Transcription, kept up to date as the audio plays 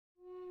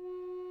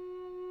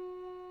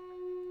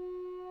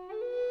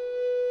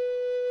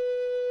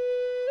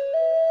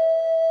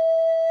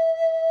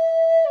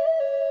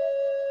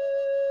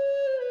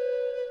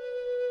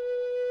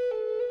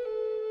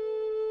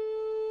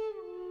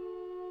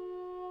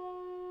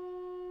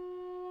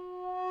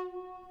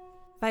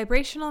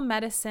Vibrational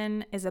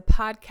Medicine is a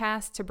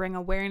podcast to bring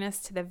awareness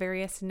to the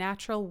various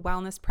natural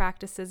wellness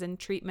practices and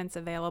treatments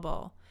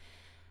available.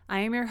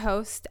 I am your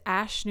host,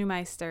 Ash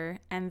Neumeister,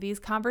 and these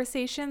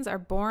conversations are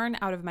born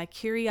out of my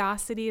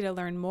curiosity to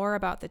learn more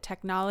about the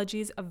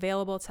technologies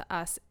available to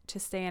us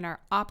to stay in our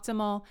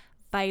optimal,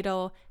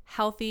 vital,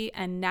 healthy,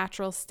 and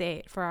natural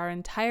state for our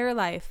entire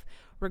life,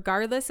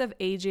 regardless of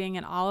aging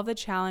and all of the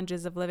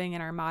challenges of living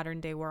in our modern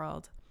day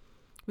world.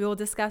 We will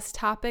discuss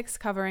topics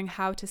covering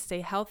how to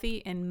stay healthy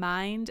in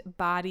mind,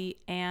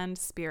 body, and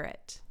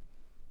spirit.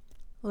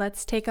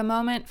 Let's take a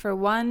moment for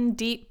one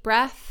deep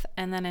breath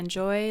and then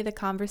enjoy the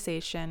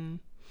conversation.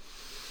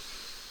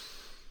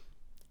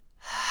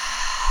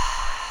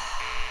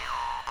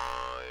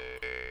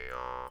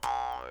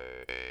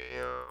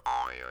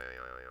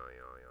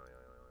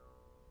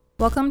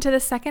 Welcome to the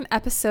second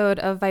episode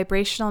of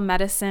Vibrational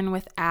Medicine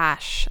with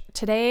Ash.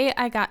 Today,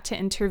 I got to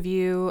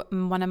interview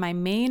one of my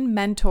main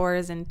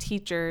mentors and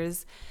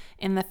teachers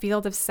in the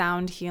field of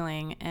sound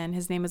healing, and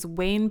his name is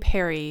Wayne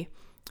Perry.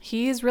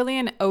 He's really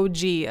an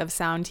OG of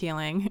sound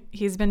healing.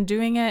 He's been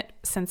doing it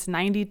since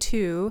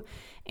 '92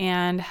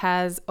 and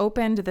has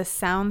opened the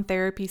Sound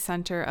Therapy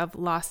Center of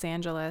Los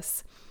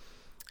Angeles,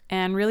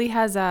 and really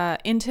has a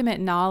intimate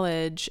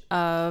knowledge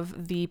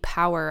of the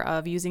power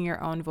of using your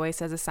own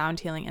voice as a sound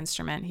healing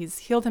instrument. He's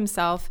healed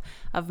himself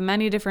of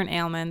many different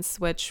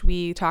ailments, which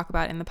we talk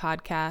about in the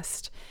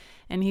podcast.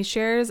 And he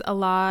shares a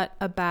lot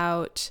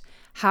about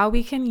how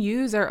we can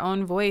use our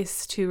own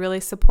voice to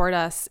really support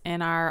us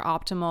in our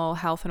optimal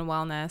health and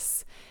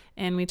wellness.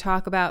 And we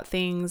talk about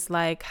things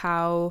like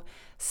how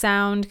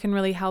sound can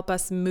really help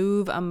us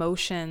move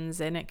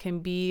emotions, and it can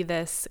be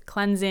this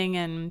cleansing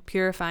and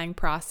purifying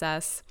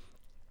process,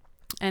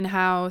 and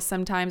how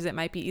sometimes it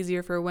might be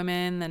easier for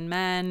women than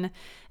men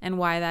and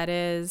why that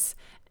is.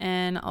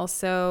 And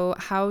also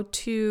how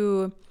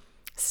to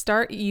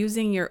start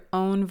using your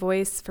own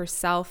voice for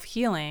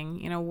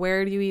self-healing.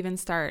 Where do you even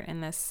start in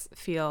this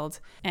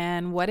field?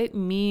 And what it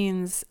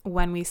means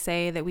when we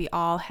say that we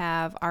all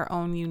have our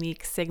own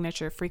unique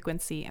signature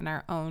frequency and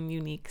our own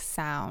unique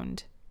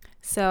sound.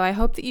 So I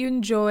hope that you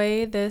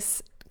enjoy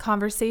this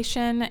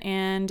conversation,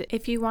 and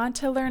if you want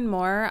to learn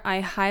more, I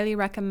highly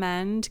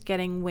recommend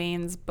getting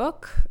Wayne's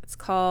book. It's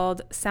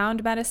called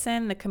Sound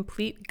Medicine: The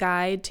Complete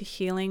Guide to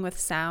Healing with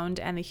Sound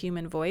and the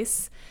Human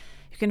Voice.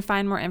 You can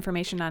find more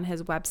information on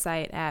his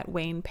website at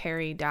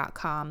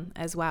wayneperry.com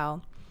as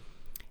well.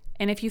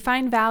 And if you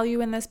find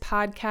value in this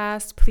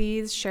podcast,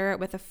 please share it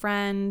with a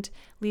friend,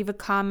 leave a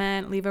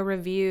comment, leave a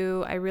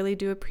review. I really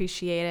do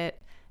appreciate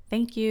it.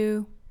 Thank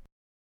you.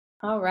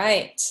 All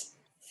right.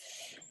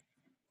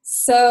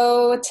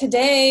 So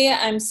today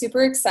I'm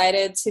super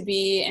excited to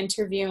be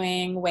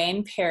interviewing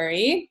Wayne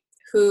Perry,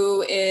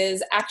 who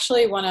is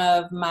actually one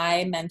of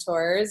my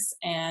mentors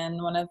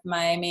and one of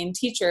my main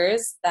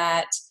teachers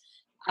that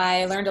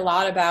I learned a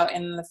lot about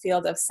in the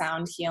field of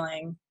sound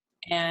healing.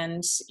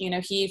 And,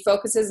 he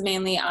focuses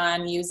mainly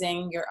on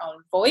using your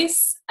own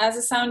voice as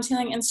a sound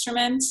healing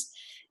instrument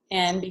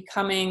and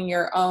becoming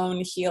your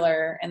own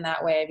healer in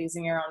that way of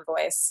using your own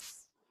voice.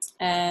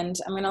 And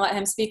I'm going to let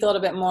him speak a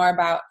little bit more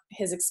about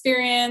his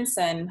experience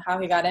and how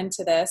he got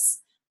into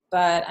this.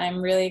 But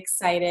I'm really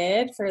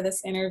excited for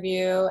this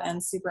interview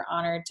and super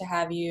honored to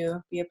have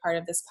you be a part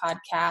of this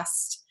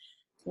podcast,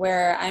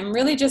 where I'm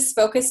really just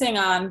focusing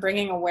on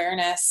bringing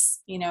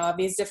awareness, of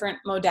these different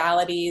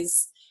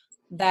modalities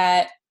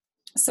that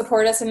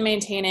support us in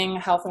maintaining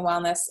health and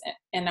wellness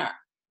in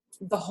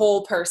the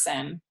whole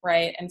person,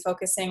 right? And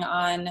focusing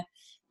on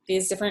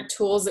these different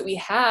tools that we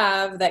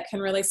have that can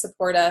really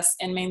support us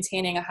in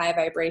maintaining a high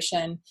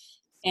vibration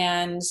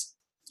and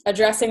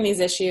addressing these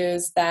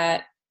issues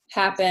that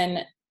happen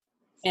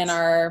in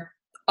our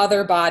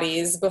other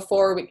bodies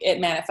before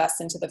it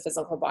manifests into the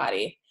physical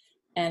body.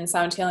 And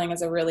sound healing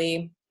is a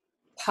really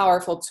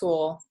powerful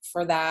tool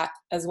for that,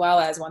 as well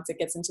as once it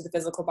gets into the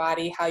physical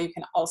body, how you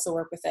can also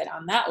work with it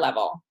on that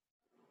level.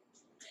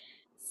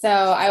 So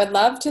I would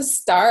love to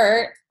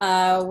start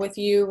with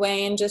you,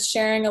 Wayne, just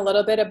sharing a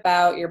little bit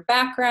about your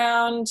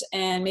background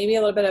and maybe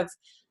a little bit of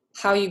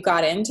how you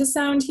got into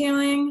sound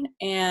healing,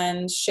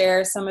 and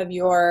share some of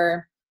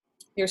your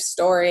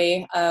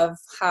story of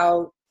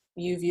how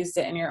you've used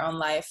it in your own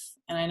life.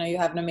 And I know you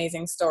have an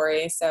amazing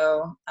story.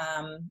 So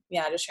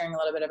just sharing a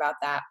little bit about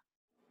that.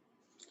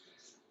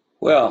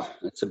 Well,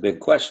 it's a big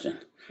question.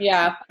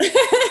 Yeah,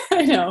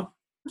 I know.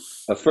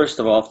 But first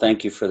of all,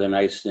 thank you for the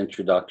nice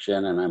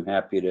introduction, and I'm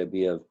happy to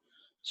be of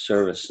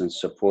service and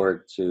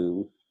support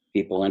to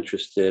people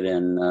interested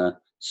in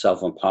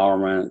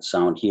self-empowerment,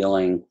 sound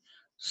healing,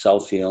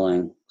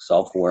 self-healing,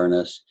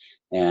 self-awareness,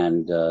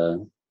 and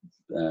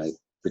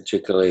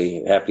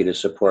particularly happy to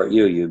support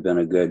you. You've been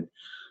a good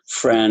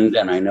friend,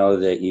 and I know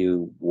that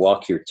you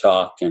walk your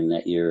talk and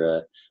that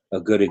you're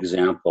a good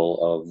example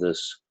of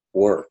this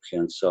work,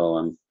 and so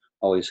I'm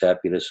always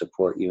happy to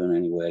support you in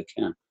any way I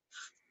can.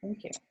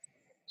 Thank you.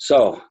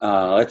 So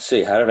let's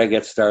see, how did I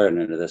get started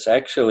into this?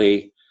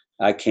 Actually,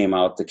 I came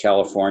out to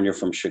California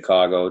from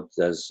Chicago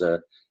as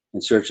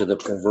in search of the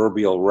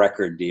proverbial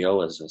record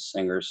deal as a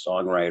singer,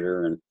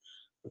 songwriter, and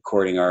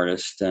recording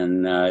artist,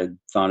 and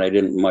found I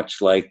didn't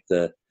much like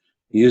the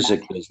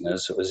music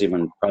business. It was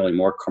even probably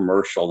more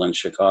commercial than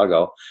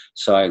Chicago.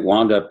 So I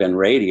wound up in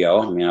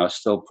radio. I mean, I was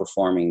still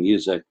performing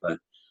music, but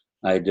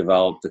I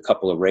developed a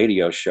couple of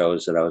radio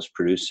shows that I was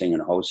producing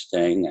and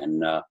hosting,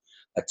 and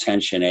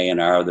Attention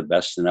A&R, the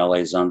best in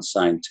LA's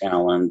unsigned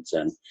talent.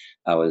 And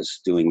I was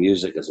doing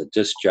music as a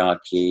disc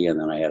jockey, and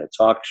then I had a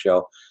talk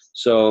show.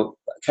 So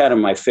kind of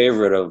my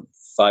favorite of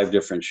 5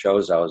 different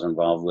shows I was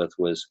involved with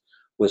was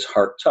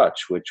Heart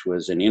Touch, which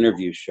was an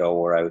interview show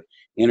where I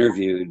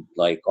interviewed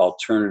like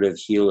alternative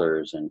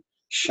healers and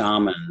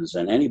shamans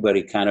and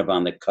anybody kind of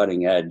on the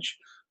cutting edge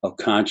of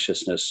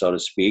consciousness, so to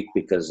speak,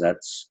 because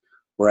that's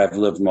where I've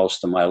lived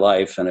most of my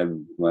life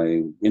and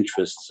my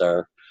interests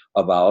are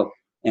about.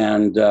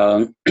 And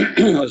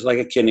it was like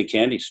a kid in a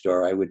candy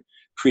store. I would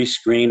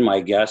pre-screen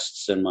my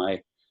guests in my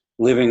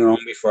living room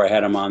before I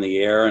had them on the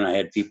air, and I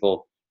had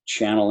people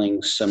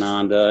channeling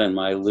Sananda in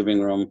my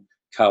living room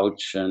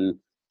couch, and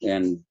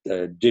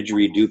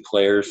didgeridoo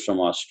players from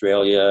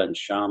Australia and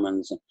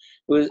shamans. It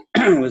was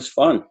it was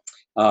fun.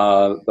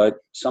 But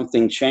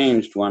something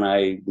changed when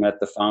I met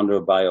the founder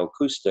of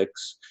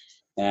Bioacoustics.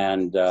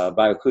 And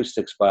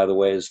bioacoustics, by the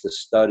way, is the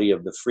study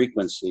of the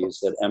frequencies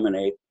that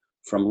emanate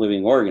from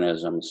living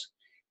organisms.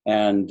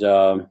 And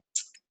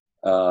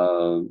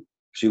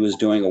she was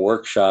doing a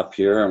workshop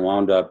here and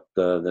wound up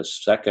the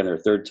second or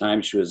third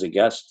time she was a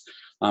guest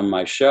on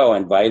my show,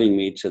 inviting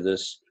me to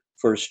this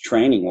first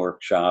training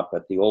workshop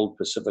at the old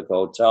Pacifica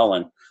Hotel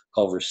in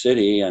Culver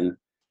City. And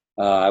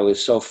I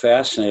was so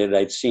fascinated.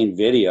 I'd seen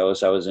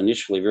videos. I was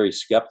initially very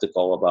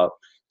skeptical about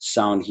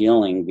sound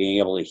healing, being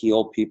able to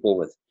heal people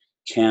with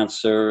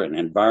cancer and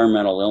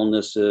environmental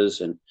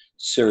illnesses and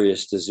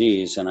serious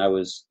disease. And I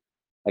was,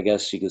 I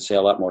guess you could say,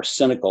 a lot more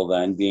cynical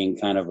then, being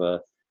kind of a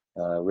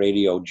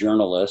radio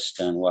journalist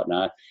and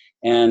whatnot.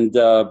 And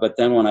but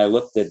then when I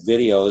looked at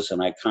videos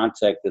and I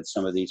contacted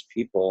some of these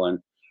people and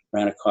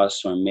ran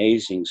across some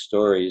amazing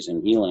stories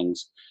and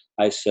healings,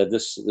 I said,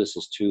 this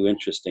is too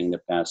interesting to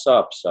pass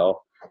up. So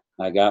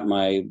I got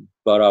my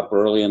butt up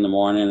early in the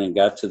morning and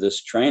got to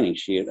this training.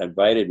 She had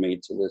invited me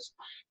to this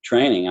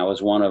training. I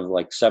was one of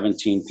like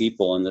 17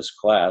 people in this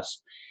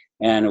class.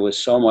 And it was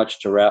so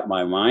much to wrap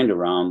my mind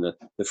around,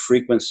 the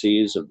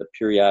frequencies of the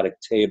periodic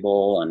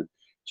table and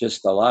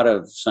just a lot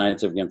of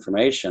scientific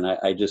information.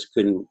 I just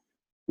couldn't,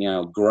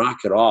 grok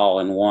it all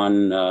in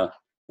one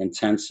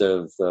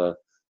intensive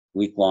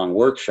week-long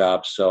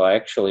workshop. So I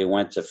actually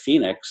went to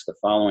Phoenix the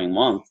following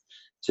month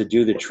to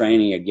do the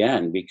training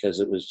again, because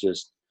it was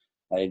just,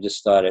 I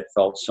just thought it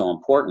felt so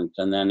important.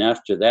 And then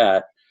after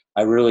that,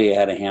 I really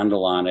had a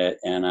handle on it,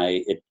 and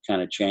it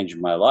kind of changed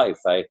my life.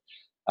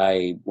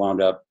 I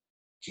wound up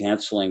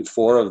canceling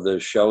 4 of the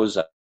shows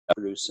I was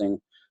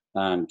producing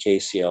on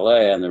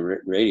KCLA on the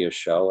radio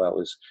show.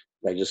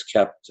 I just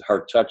kept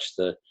Heart Touch,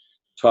 the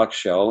talk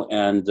show,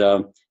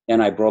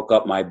 and I broke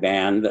up my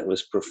band that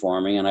was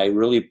performing, and I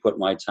really put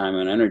my time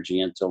and energy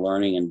into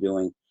learning and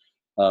doing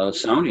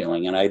sound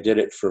healing. And I did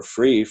it for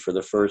free for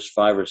the first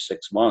 5 or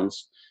 6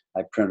 months.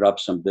 I printed up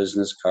some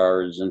business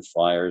cards and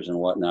flyers and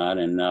whatnot,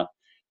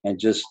 and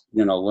just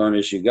learn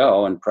as you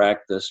go and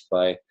practice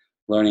by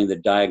learning the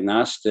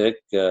diagnostic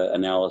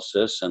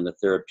analysis and the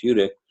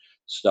therapeutic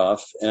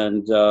stuff.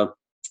 And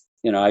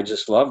I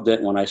just loved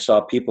it. When I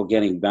saw people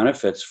getting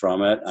benefits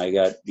from it, I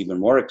got even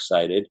more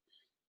excited.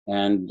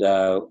 And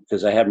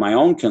because I had my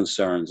own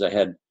concerns. I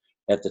had,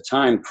 at the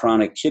time,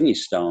 chronic kidney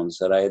stones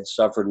that I had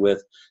suffered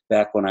with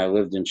back when I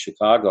lived in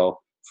Chicago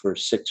for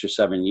 6 or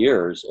 7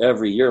 years.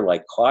 Every year,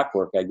 like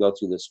clockwork, I go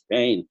through this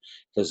pain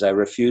because I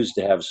refused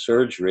to have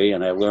surgery.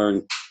 And I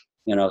learned,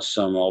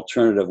 some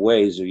alternative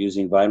ways of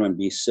using vitamin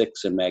B6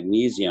 and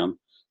magnesium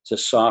to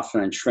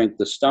soften and shrink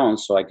the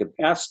stones so I could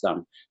pass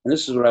them. And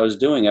this is what I was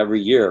doing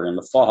every year in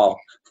the fall,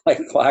 like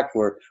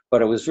clockwork.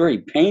 But it was very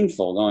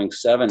painful, going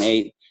 7,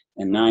 8,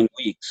 and 9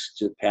 weeks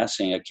to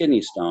passing a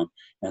kidney stone.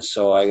 And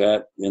so I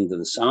got into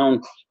the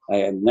sound.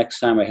 Next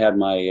time I had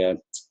my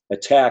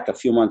attack, a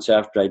few months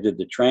after I did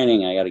the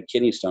training, I got a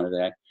kidney stone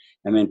attack.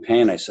 I'm in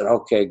pain. I said,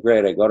 okay,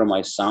 great. I go to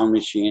my sound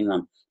machine.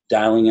 I'm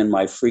dialing in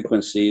my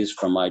frequencies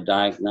from my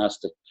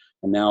diagnostic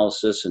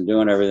analysis and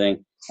doing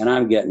everything. And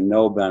I'm getting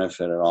no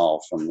benefit at all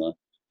from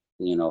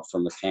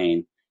the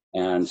pain.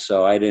 And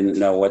so I didn't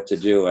know what to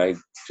do. I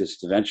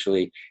just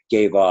eventually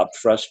gave up,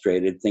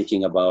 frustrated,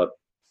 thinking about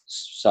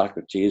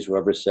Socrates,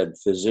 whoever said,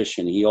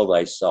 physician, heal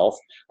thyself.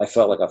 I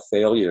felt like a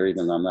failure,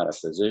 even though I'm not a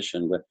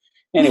physician. But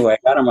anyway,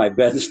 I got on my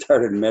bed and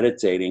started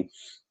meditating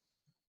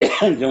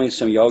and doing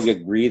some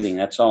yogic breathing.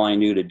 That's all I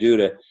knew to do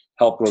to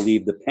help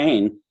relieve the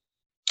pain.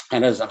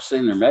 And as I'm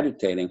sitting there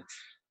meditating,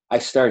 I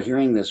start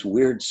hearing this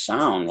weird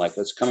sound, like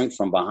it's coming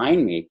from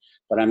behind me,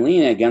 but I'm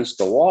leaning against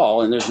the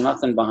wall and there's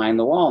nothing behind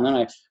the wall. And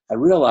then I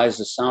realized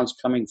the sound's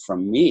coming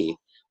from me,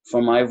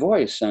 from my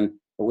voice. And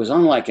it was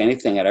unlike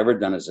anything I'd ever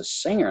done as a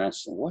singer. And I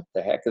said, what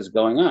the heck is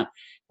going on?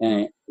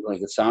 And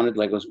it sounded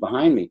like it was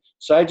behind me.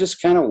 So I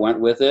just kind of went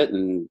with it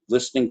and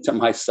listening to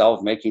myself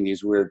making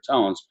these weird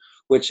tones.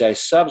 which I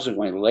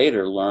subsequently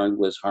later learned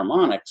was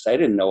harmonics. I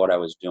didn't know what I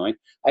was doing.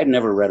 I'd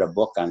never read a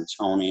book on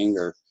toning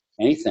or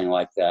anything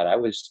like that. I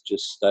was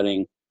just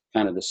studying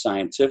kind of the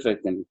scientific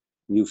and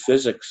new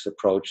physics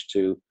approach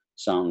to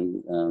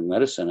sound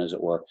medicine, as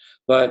it were.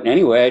 But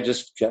anyway, I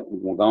just kept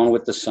going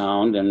with the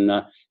sound, and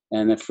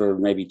then for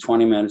maybe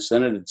 20 minutes,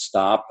 then it'd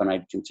stop, and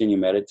I'd continue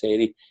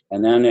meditating,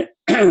 and then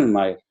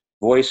my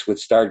voice would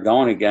start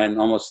going again,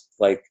 almost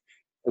like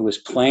it was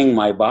playing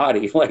my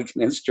body like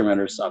an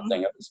instrument or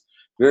something. It was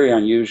very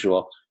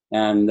unusual.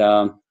 And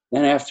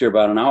then after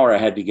about an hour, I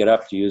had to get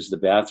up to use the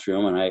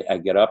bathroom, and I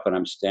get up and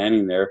I'm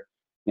standing there,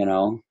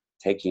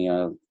 taking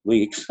a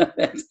leak.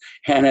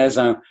 And as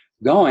I'm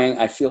going,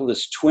 I feel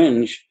this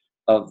twinge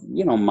of,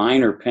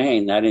 minor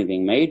pain, not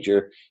anything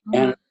major.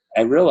 And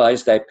I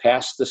realized I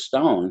passed the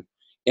stone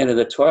into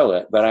the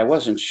toilet, but I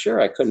wasn't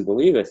sure. I couldn't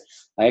believe it.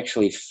 I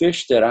actually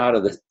fished it out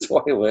of the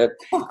toilet.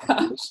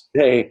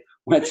 They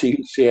went to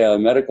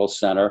UCLA Medical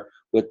Center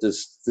with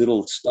this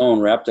little stone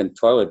wrapped in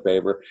toilet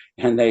paper,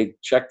 and they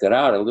checked it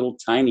out, a little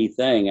tiny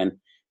thing, and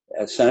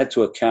sent it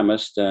to a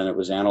chemist, and it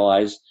was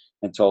analyzed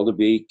and told to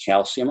be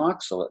calcium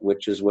oxalate,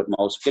 which is what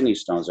most kidney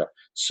stones are.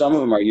 Some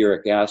of them are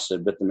uric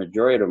acid, but the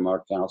majority of them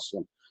are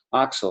calcium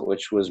oxalate,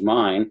 which was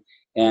mine.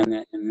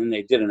 And then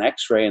they did an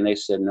x-ray, and they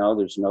said, no,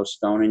 there's no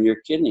stone in your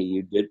kidney.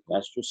 You did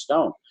pass your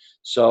stone.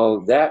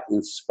 So that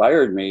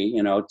inspired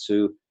me,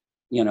 to,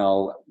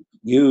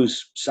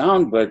 use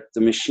sound, but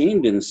the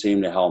machine didn't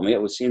seem to help me. It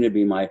would seem to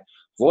be my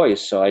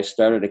voice. So I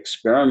started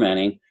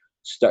experimenting,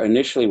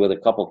 initially with a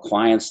couple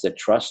clients that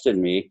trusted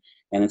me.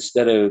 And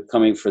instead of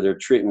coming for their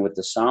treatment with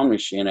the sound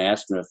machine, I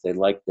asked them if they'd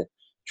like to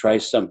try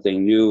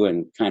something new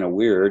and kind of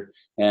weird.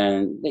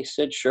 And they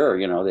said, sure,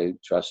 they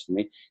trusted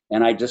me.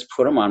 And I just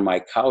put them on my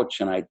couch,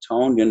 and I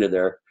toned into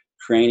their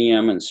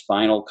cranium and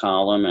spinal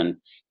column,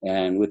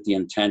 and with the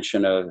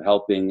intention of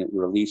helping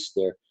release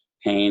their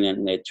pain.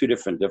 And they had two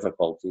different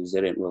difficulties.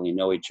 They didn't really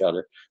know each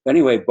other. But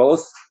anyway,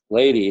 both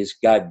ladies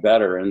got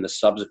better in the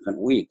subsequent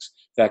weeks.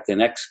 In fact, the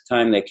next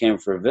time they came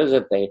for a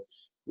visit,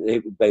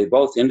 they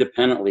both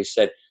independently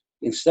said,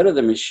 instead of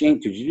the machine,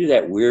 could you do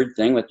that weird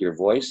thing with your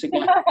voice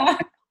again?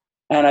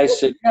 And I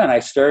said, yeah, and I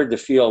started to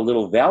feel a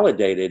little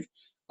validated.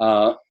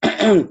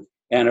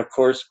 And of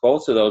course,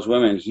 both of those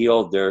women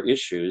healed their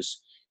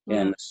issues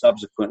in the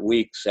subsequent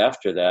weeks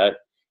after that.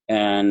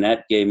 And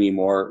that gave me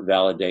more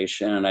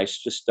validation. And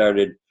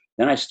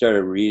I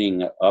started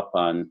reading up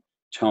on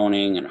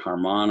toning and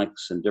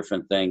harmonics and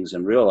different things,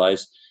 and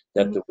realized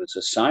that there was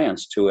a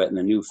science to it, and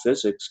the new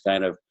physics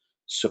kind of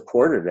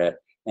supported it.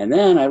 And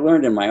then I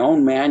learned in my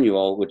own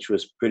manual, which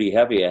was pretty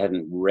heavy. I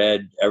hadn't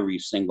read every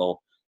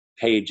single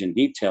page in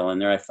detail in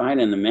there. I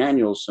find in the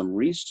manual some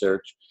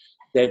research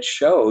that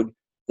showed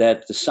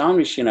that the sound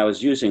machine I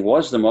was using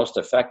was the most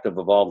effective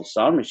of all the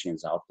sound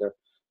machines out there,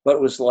 but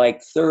it was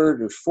like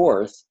third or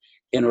fourth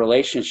in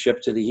relationship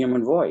to the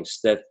human voice,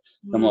 that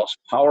the most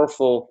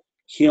powerful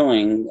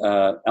healing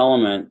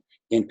element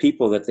in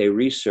people that they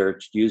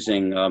researched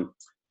using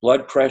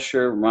blood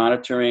pressure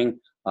monitoring,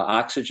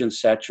 oxygen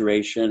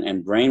saturation,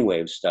 and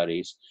brainwave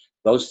studies,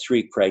 those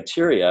three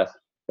criteria,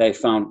 they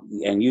found,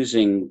 and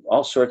using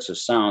all sorts of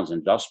sounds,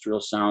 industrial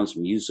sounds,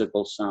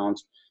 musical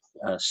sounds,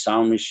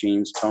 sound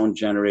machines, tone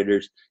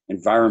generators,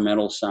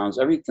 environmental sounds,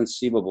 every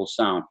conceivable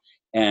sound.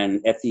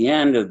 And at the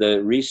end of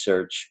the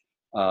research,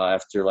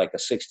 after like a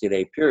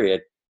 60-day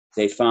period,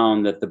 they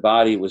found that the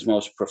body was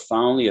most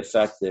profoundly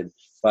affected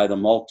by the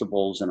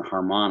multiples and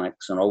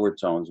harmonics and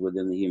overtones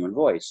within the human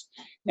voice.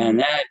 And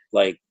that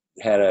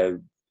had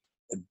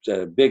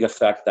a big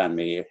effect on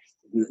me.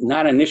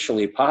 Not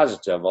initially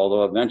positive,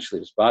 although eventually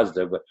it was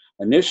positive, but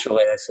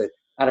initially I said,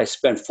 God, I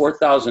spent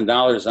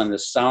 $4,000 on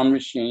this sound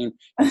machine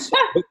and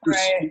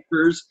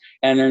speakers,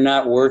 and they're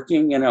not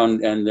working,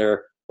 and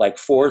they're like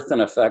fourth in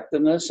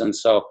effectiveness. And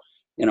so,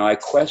 I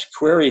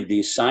queried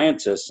these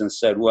scientists and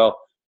said, well,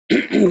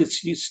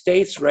 it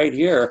states right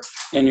here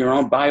in your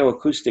own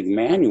bioacoustic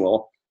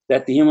manual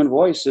that the human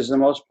voice is the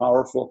most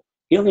powerful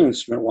healing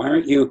instrument. Why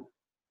aren't you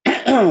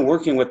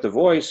working with the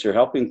voice or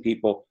helping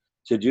people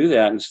to do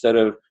that instead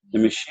of the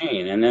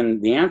machine? And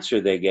then the answer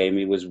they gave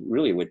me was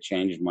really what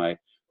changed my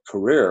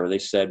career. They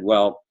said,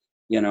 well,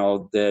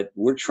 that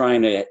we're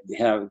trying to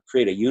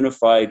create a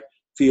unified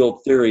field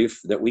theory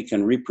that we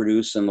can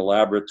reproduce in the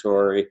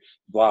laboratory,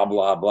 blah,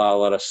 blah, blah, a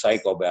lot of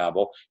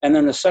psychobabble. And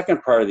then the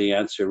second part of the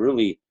answer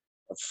really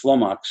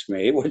flummoxed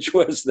me, which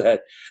was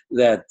that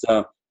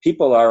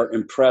people are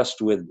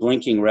impressed with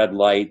blinking red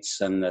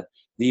lights and the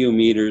VU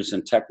meters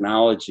and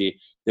technology.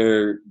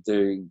 They're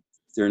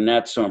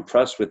not so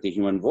impressed with the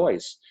human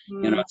voice.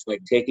 It's like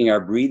taking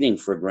our breathing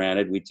for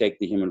granted. We take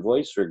the human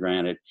voice for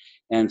granted.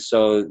 And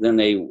so then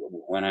they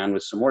went on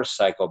with some more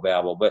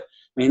psychobabble. But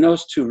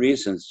those two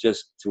reasons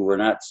just were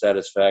not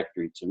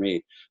satisfactory to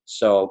me.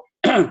 So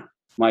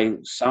my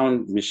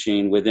sound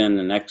machine within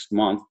the next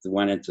month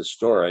went into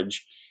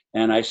storage,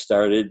 and I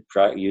started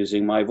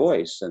using my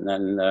voice. And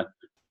then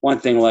one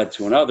thing led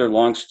to another.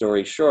 Long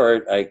story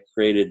short, I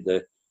created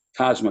the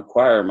Cosmic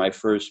Choir, my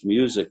first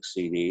music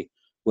CD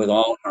with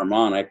all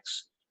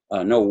harmonics,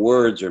 no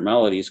words or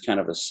melodies, kind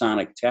of a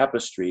sonic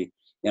tapestry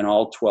in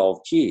all 12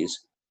 keys.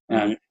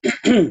 And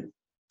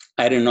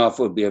I didn't know if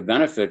it would be a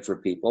benefit for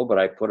people, but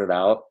I put it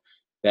out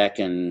back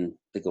in,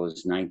 I think it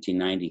was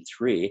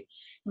 1993.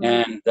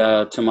 And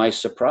to my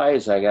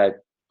surprise, I got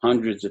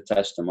hundreds of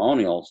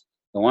testimonials.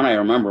 The one I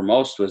remember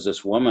most was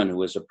this woman who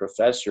was a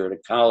professor at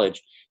a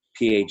college,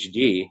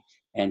 PhD,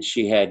 and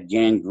she had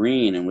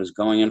gangrene and was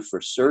going in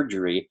for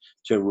surgery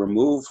to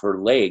remove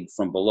her leg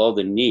from below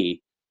the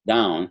knee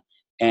down.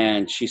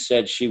 And she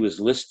said she was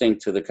listening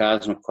to the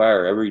Cosmic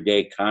Choir every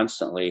day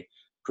constantly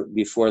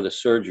before the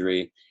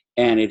surgery,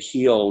 and it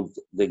healed.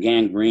 The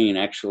gangrene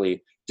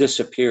actually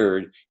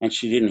disappeared, and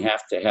she didn't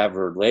have to have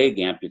her leg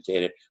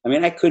amputated. I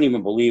mean, I couldn't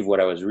even believe what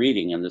I was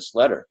reading in this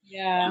letter.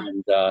 Yeah.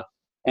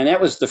 And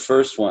that was the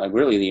first one,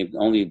 really the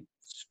only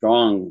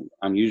strong,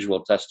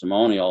 unusual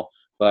testimonial,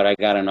 but I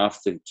got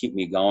enough to keep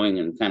me going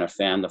and kind of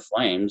fan the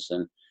flames.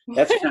 And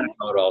that's kind of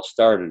how it all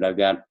started. I've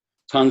got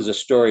tons of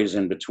stories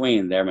in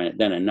between there,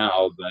 then and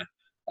now,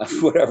 but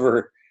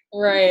whatever.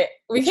 Right.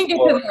 We can get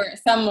to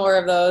some more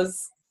of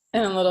those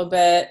in a little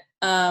bit.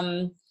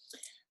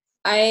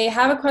 I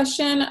have a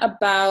question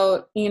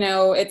about,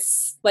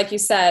 it's like you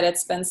said,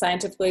 it's been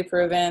scientifically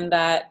proven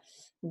that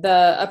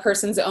a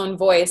person's own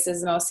voice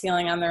is most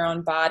healing on their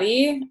own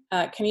body.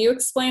 Can you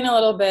explain a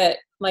little bit,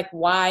 like,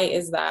 why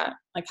is that?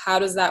 Like, how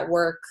does that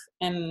work?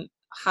 And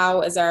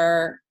why is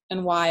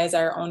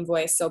our own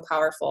voice so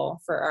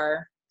powerful for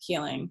our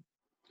healing?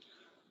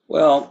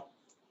 Well,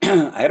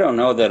 I don't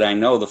know that I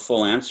know the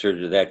full answer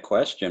to that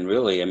question,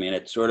 really. I mean,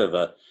 it's sort of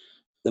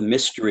the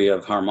mystery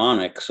of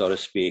harmonics, so to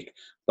speak.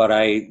 But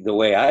the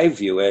way I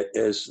view it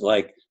is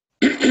like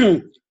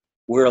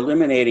we're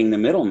eliminating the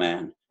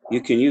middleman. You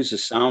can use a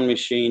sound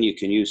machine. You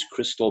can use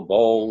crystal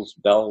bowls,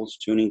 bells,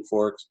 tuning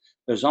forks.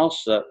 There's all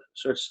sorts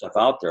of stuff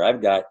out there.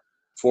 I've got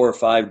 4 or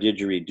 5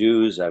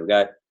 didgeridoos. I've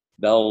got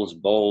bells,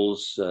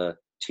 bowls,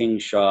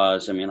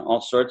 tingshaws. I mean,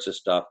 all sorts of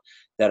stuff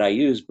that I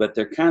use, but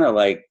they're kind of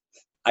like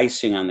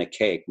icing on the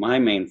cake. My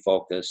main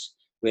focus,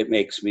 it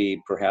makes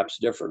me perhaps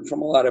different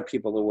from a lot of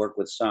people who work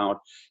with sound,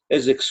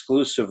 is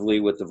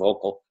exclusively with the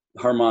vocal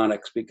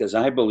harmonics, because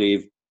I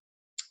believe,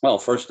 well,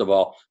 first of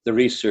all, the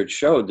research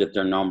showed that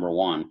they're number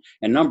one.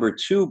 And number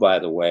two, by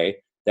the way,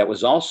 that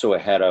was also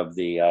ahead of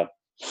the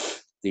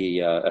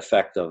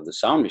effect of the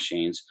sound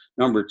machines.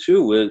 Number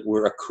two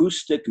were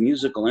acoustic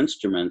musical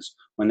instruments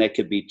when they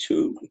could be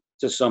tuned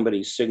to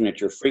somebody's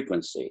signature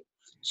frequency.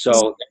 So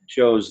it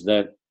shows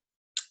that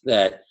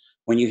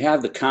when you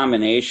have the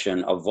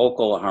combination of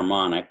vocal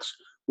harmonics,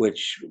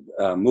 which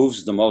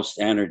moves the most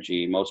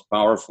energy most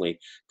powerfully,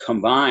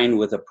 combined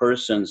with a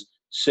person's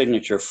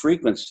signature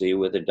frequency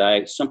with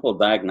a simple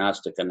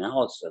diagnostic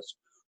analysis,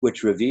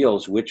 which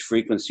reveals which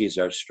frequencies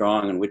are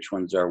strong and which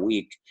ones are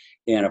weak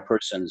in a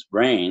person's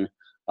brain.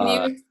 Can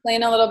you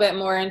explain a little bit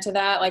more into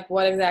that? Like,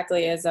 what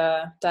exactly is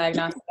a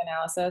diagnostic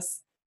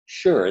analysis?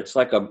 Sure. It's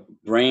like a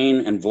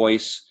brain and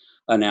voice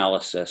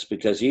analysis,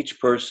 because each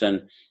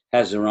person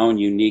has their own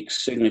unique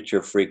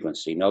signature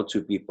frequency. No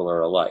two people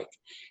are alike.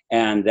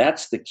 And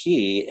that's the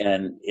key.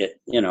 And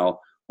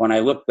when I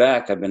look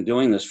back, I've been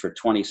doing this for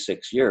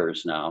 26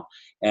 years now.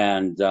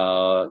 And,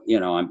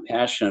 I'm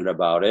passionate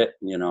about it.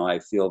 I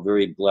feel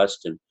very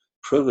blessed and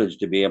privileged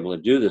to be able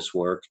to do this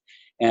work.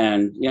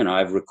 And,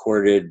 I've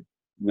recorded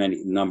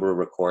number of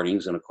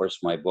recordings. And of course,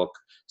 my book,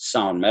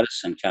 Sound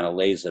Medicine, kind of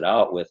lays it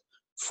out with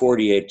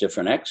 48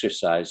 different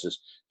exercises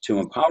to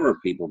empower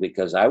people,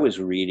 because I was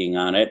reading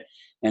on it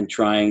and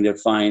trying to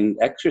find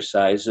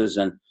exercises.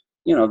 And,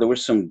 there were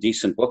some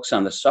decent books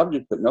on the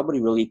subject, but nobody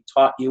really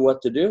taught you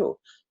what to do.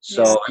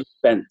 So I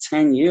spent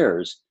 10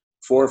 years,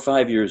 4 or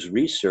 5 years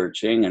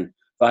researching and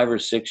 5 or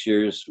 6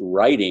 years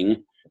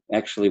writing,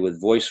 actually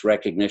with voice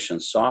recognition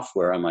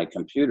software on my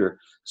computer,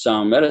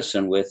 Sound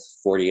Medicine with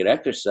 48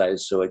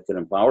 exercises, so it could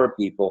empower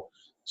people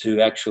to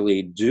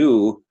actually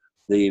do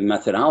the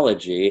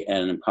methodology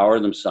and empower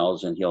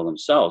themselves and heal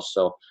themselves.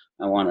 So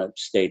I want to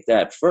state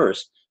that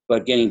first.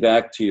 But getting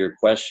back to your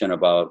question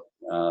about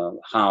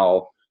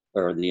how,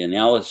 or the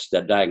analysis,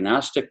 the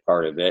diagnostic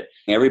part of it,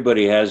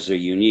 everybody has a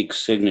unique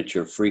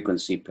signature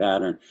frequency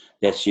pattern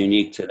that's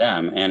unique to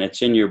them. And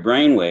it's in your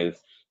brainwave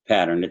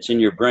pattern. It's in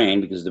your brain,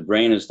 because the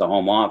brain is the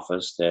home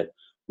office that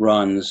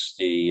runs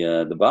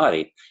the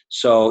body.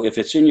 So if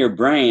it's in your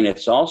brain,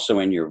 it's also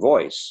in your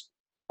voice.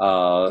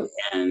 And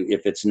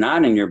if it's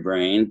not in your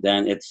brain,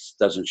 then it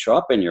doesn't show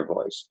up in your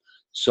voice.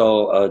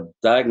 So a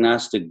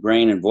diagnostic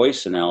brain and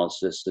voice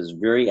analysis is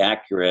very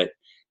accurate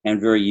and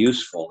very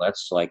useful.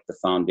 That's like the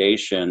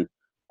foundation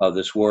of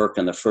this work.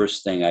 And the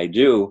first thing I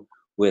do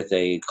with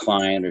a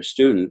client or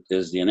student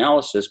is the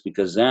analysis,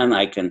 because then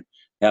I can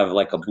have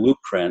like a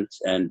blueprint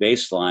and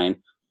baseline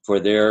for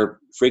their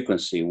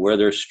frequency, where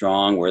they're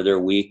strong, where they're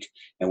weak,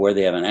 and where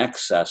they have an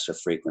excess of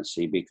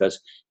frequency. Because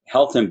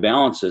health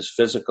imbalances,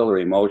 physical or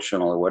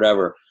emotional or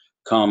whatever,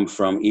 come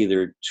from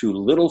either too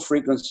little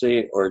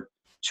frequency or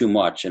too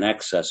much, an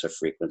excess of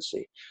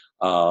frequency.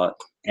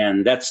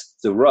 And that's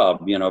the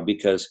rub,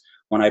 because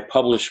when I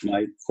published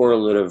my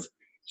correlative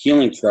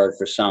healing chart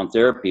for sound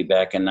therapy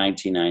back in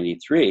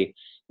 1993,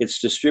 it's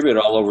distributed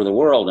all over the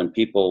world, and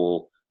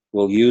people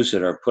will use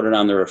it or put it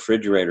on the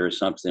refrigerator or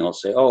something. They'll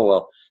say, oh,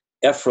 well,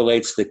 F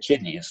relates to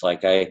kidneys.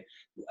 Like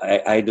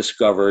I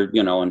discovered,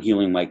 in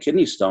healing my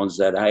kidney stones,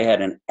 that I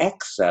had an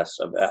excess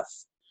of F.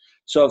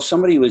 So if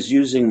somebody was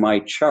using my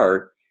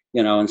chart,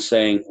 and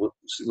saying,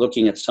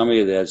 looking at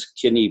somebody that has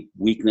kidney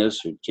weakness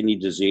or kidney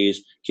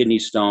disease, kidney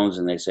stones,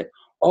 and they say,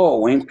 oh,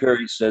 Wayne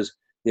Perry says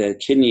the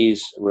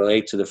kidneys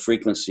relate to the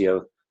frequency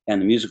of and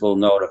the musical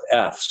note of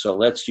F. So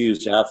let's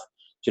use F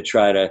to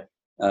try to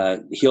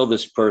heal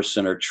this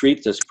person or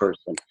treat this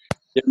person.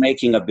 They're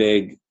making a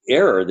big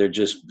error. They're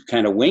just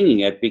kind of winging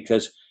it,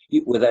 because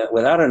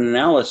without an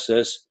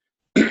analysis,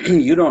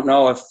 you don't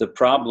know if the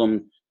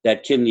problem,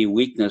 that kidney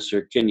weakness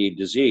or kidney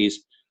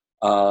disease,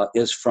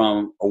 is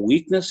from a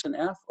weakness in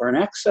F or an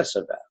excess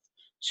of F.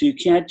 So you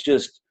can't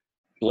just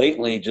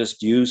blatantly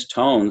just use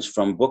tones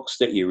from books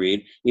that you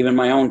read. Even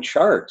my own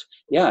chart,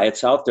 yeah,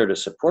 it's out there to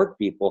support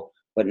people,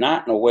 but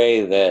not in a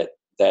way that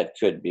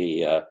could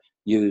be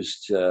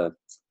used to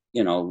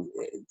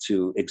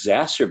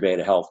exacerbate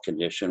a health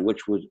condition,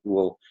 which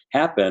will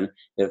happen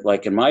if,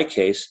 like in my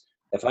case,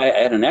 if I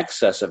had an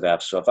excess of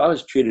F. So if I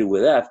was treated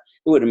with F,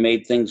 it would have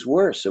made things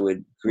worse. It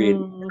would create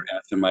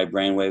F in my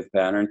brainwave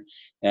pattern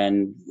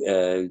and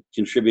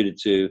contributed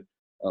to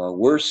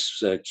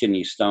worse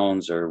kidney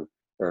stones or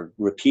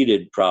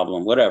repeated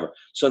problem, whatever.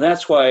 So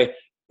that's why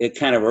it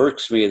kind of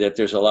irks me that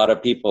there's a lot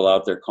of people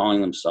out there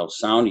calling themselves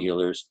sound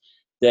healers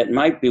that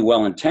might be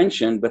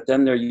well-intentioned, but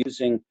then they're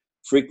using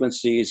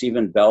frequencies,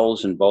 even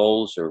bells and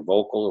bowls or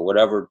vocal or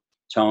whatever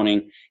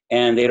toning,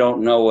 and they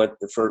don't know what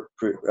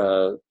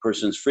the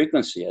person's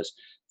frequency is.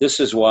 This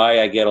is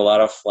why I get a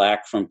lot of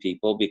flack from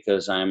people,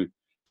 because I'm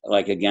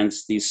like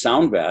against these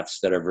sound baths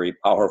that are very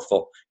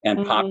powerful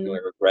and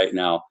popular right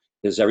now,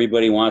 because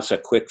everybody wants a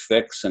quick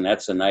fix, and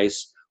that's a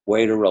nice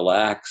way to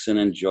relax and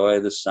enjoy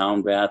the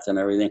sound bath and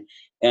everything.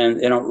 And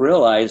they don't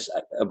realize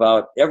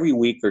about every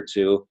week or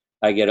two,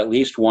 I get at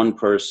least one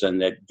person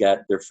that got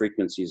their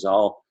frequencies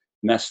all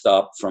messed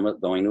up from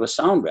it going to a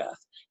sound bath.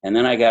 And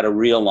then I got to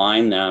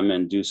realign them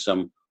and do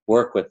some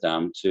work with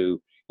them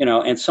to,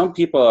 and some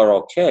people are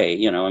okay.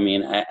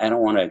 I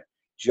don't want to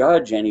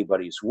judge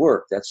anybody's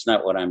work. That's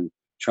not what I'm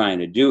trying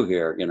to do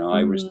here. I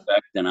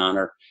respect and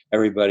honor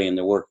everybody in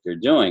the work they're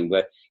doing,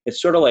 but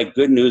it's sort of like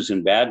good news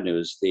and bad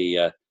news.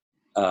 The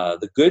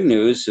good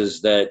news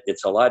is that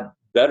it's a lot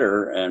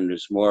better, and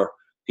there's more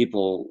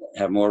people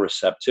have more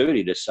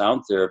receptivity to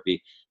sound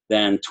therapy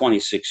than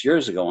 26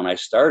 years ago when I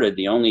started.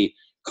 The only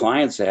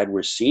clients I had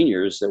were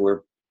seniors that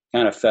were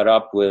kind of fed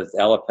up with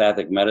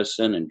allopathic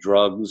medicine and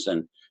drugs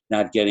and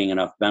not getting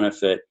enough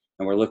benefit,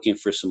 and we're looking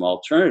for some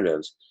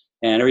alternatives.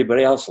 And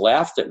everybody else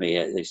laughed at me.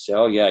 They say,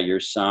 oh yeah, your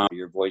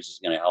voice is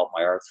going to help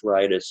my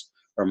arthritis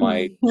or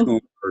my tumor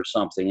or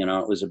something.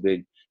 It was a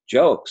big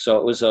joke. So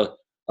it was a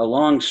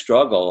long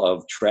struggle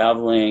of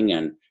traveling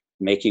and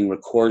making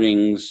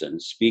recordings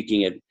and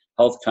speaking at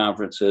health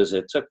conferences.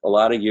 It took a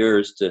lot of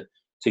years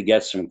to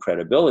get some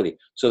credibility.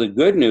 So the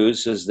good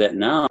news is that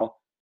now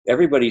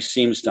everybody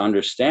seems to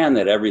understand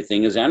that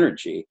everything is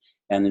energy.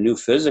 And the new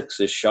physics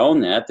has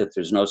shown that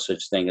there's no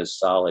such thing as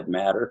solid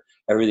matter.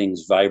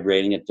 Everything's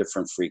vibrating at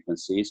different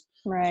frequencies.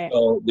 Right.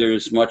 So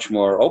there's much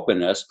more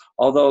openness,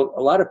 although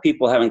a lot of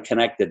people haven't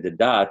connected the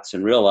dots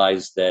and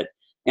realized that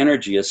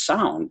energy is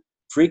sound,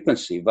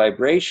 frequency,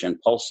 vibration,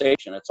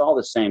 pulsation. It's all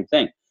the same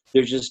thing.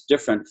 There's just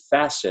different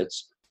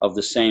facets of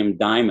the same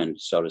diamond,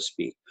 so to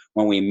speak.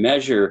 When we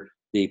measure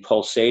the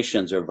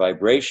pulsations or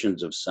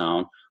vibrations of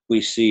sound,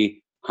 we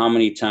see how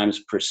many times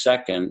per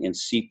second in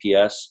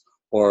CPS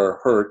or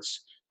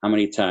hertz, how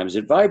many times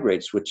it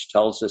vibrates, which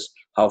tells us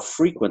how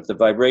frequent the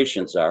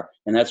vibrations are.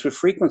 And that's what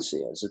frequency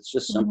is. It's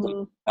just simply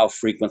how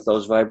frequent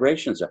those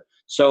vibrations are.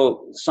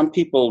 So some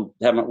people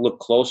haven't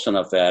looked close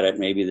enough at it.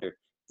 Maybe they're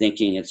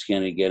thinking it's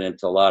going to get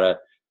into a lot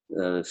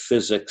of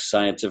physics,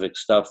 scientific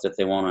stuff that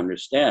they won't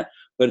understand.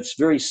 But it's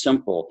very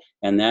simple.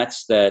 And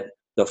that's that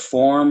the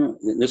form,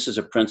 this is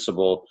a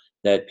principle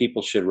that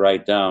people should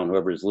write down,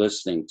 whoever's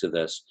listening to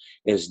this,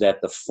 is that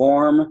the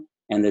form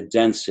and the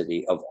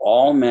density of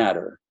all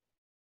matter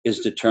is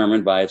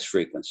determined by its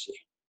frequency.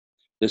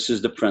 This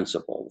is the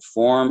principle.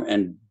 Form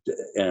and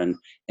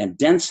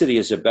density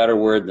is a better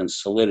word than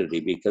solidity,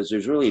 because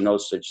there's really no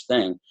such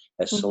thing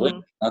as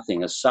solidity.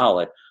 Nothing is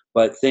solid,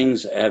 but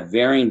things have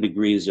varying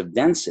degrees of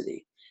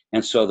density.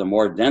 And so the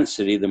more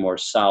density, the more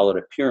solid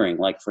appearing.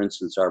 Like, for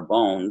instance, our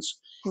bones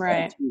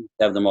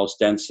have the most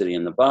density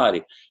in the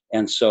body.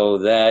 And so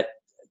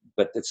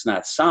but it's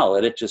not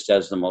solid, it just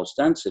has the most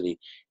density.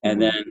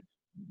 And then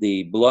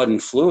the blood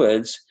and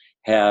fluids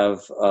have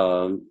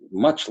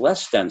much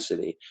less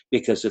density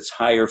because it's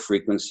higher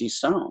frequency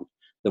sound,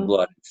 the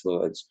blood and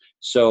fluids.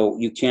 So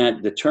you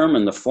can't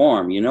determine the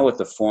form. You know what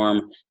the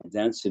form and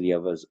density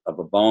of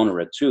a bone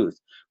or a tooth.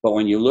 But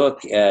when you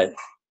look at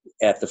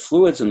the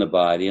fluids in the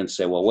body and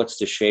say, well, what's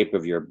the shape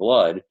of your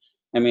blood?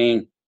 I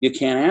mean, you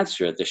can't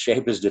answer it. The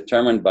shape is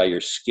determined by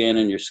your skin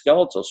and your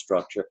skeletal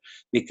structure,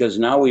 because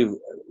now we've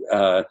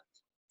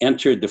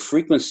entered the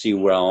frequency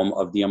realm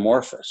of the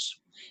amorphous.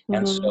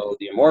 And so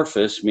the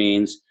amorphous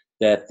means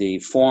that the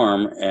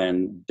form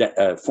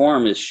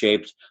is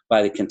shaped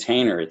by the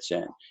container it's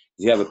in. If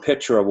you have a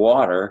pitcher of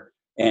water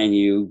and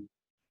you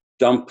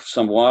dump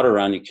some water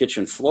on your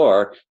kitchen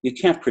floor, you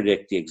can't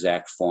predict the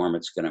exact form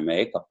it's going to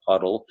make, a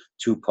puddle,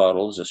 two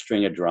puddles, a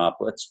string of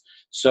droplets.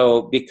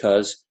 So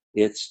because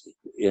it's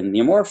in the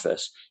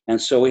amorphous. And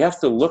so we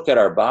have to look at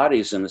our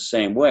bodies in the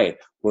same way.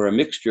 We're a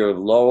mixture of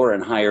lower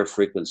and higher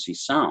frequency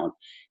sound.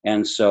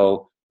 And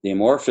so the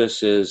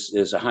amorphous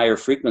is a higher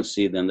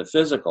frequency than the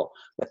physical,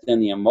 but then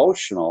the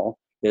emotional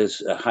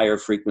is a higher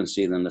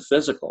frequency than the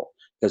physical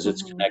because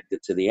it's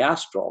connected to the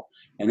astral.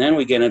 And then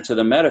we get into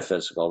the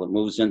metaphysical that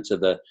moves into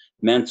the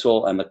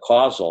mental and the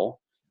causal,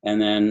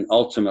 and then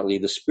ultimately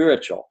the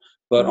spiritual.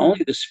 But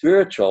only the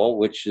spiritual,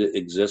 which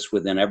exists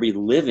within every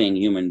living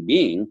human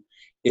being,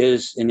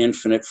 is an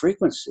infinite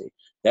frequency.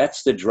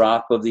 That's the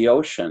drop of the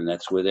ocean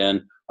that's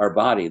within our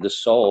body, the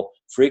soul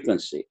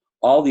frequency.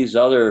 All these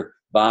other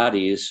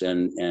bodies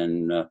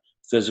and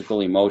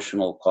physical,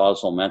 emotional,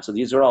 causal, mental,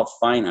 these are all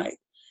finite.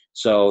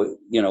 So,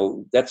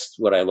 that's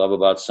what I love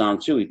about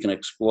sound too. We can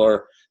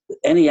explore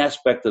any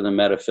aspect of the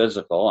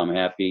metaphysical. I'm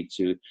happy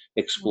to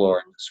explore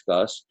and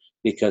discuss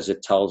because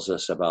it tells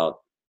us about,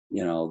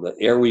 the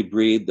air we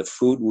breathe, the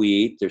food we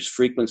eat. There's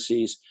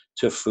frequencies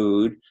to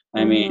food.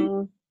 I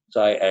mean,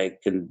 so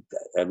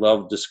I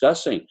love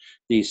discussing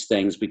these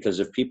things because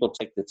if people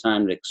take the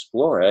time to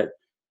explore it,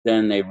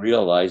 then they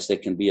realize they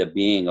can be a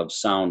being of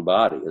sound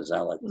body, as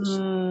I like to say,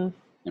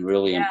 and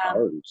really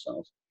empower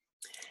themselves.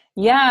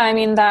 Yeah, I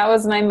mean, that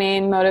was my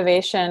main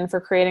motivation for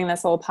creating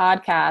this whole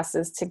podcast,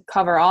 is to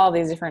cover all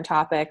these different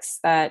topics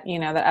that,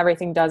 that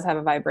everything does have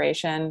a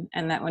vibration,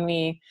 and that when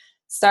we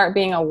start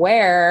being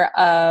aware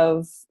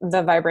of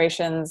the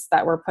vibrations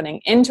that we're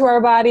putting into our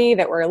body,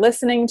 that we're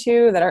listening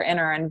to, that are in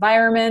our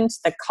environment,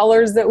 the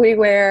colors that we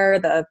wear,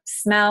 the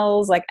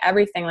smells, like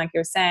everything, like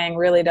you're saying,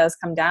 really does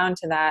come down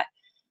to that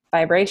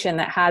vibration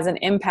that has an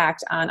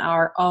impact on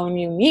our own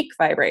unique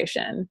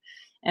vibration,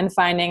 and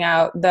finding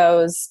out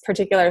those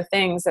particular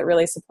things that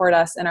really support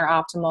us in our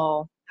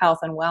optimal health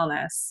and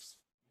wellness.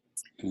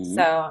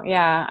 So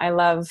yeah, I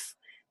love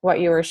what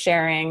you were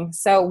sharing.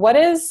 So when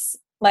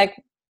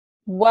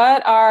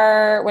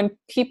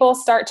people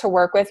start to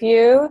work with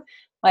you,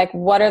 like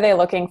what are they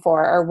looking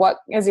for, or what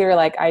is your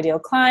ideal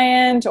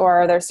client,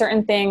 or are there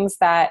certain things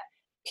that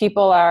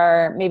people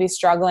are maybe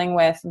struggling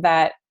with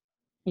that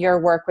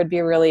your work would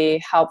be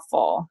really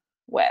helpful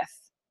with?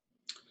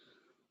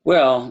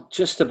 Well,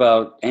 just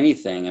about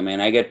anything. I mean,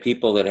 I get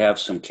people that have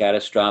some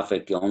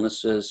catastrophic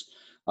illnesses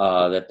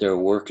that they're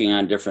working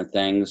on different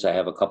things. I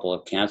have a couple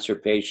of cancer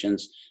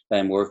patients that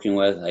I'm working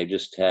with. I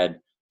just had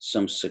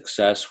some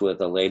success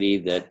with a lady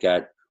that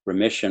got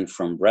remission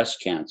from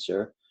breast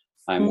cancer.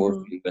 I'm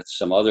working with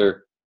some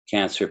other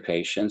cancer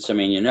patients. I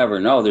mean, you never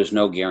know. There's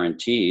no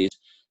guarantees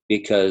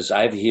because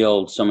I've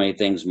healed so many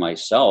things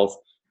myself.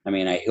 I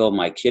mean, I healed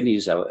my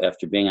kidneys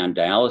after being on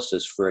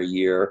dialysis for a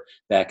year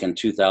back in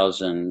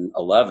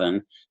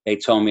 2011. They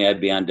told me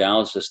I'd be on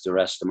dialysis the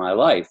rest of my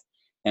life.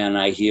 And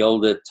I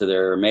healed it to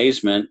their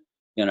amazement,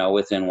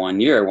 within 1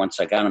 year,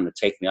 once I got them to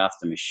take me off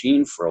the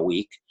machine for a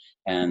week.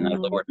 And I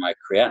lowered my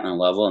creatinine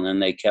level, and then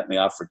they kept me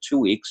off for 2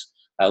 weeks.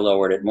 I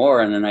lowered it more,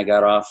 and then I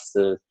got off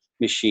the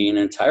machine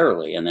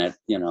entirely. And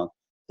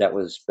that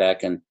was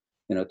back in,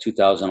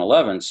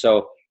 2011.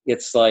 So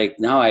it's like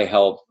now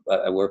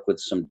I work with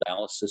some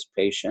dialysis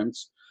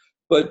patients,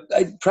 but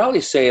I'd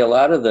probably say a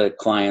lot of the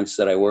clients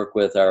that I work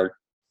with are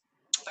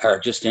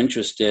just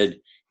interested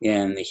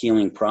in the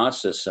healing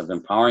process of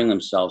empowering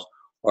themselves,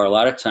 or a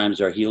lot of times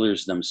are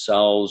healers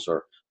themselves,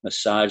 or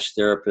massage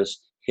therapists,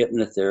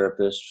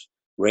 hypnotherapists,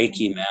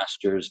 Reiki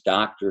masters,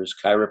 doctors,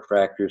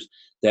 chiropractors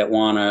that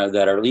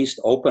are at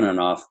least open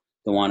enough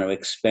to want to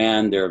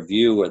expand their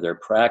view or their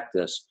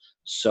practice.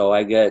 So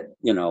I get,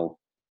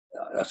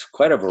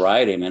 quite a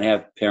variety. I mean, I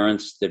have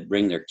parents that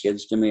bring their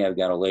kids to me. I've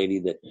got a lady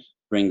that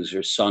brings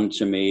her son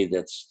to me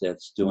that's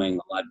doing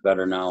a lot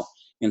better now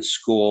in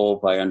school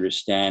by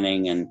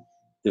understanding and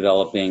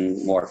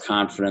developing more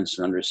confidence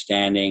and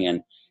understanding,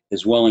 and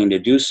is willing to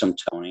do some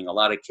toning. A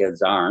lot of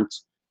kids aren't,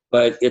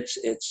 but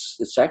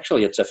it's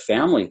actually a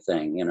family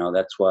thing.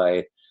 That's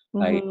why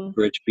I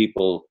encourage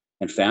people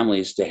and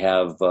families to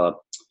have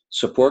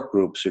support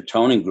groups or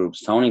toning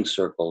groups, toning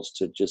circles,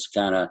 to just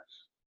kind of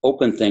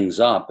open things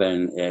up,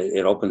 and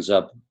it opens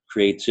up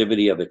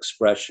creativity of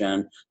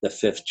expression, the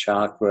fifth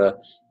chakra,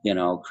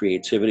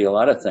 creativity, a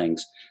lot of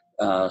things.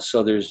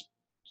 So there's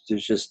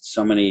just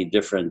so many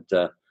different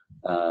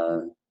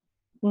methods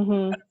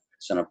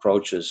and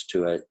approaches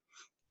to it.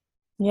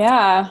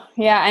 Yeah.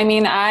 I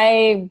mean,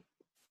 I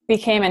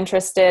became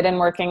interested in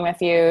working with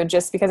you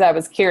just because I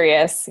was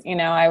curious.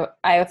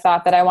 I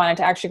thought that I wanted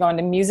to actually go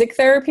into music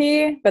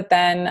therapy, but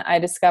then I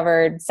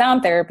discovered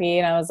sound therapy,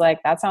 and I was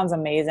like, that sounds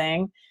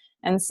amazing.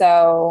 And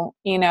so,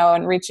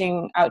 and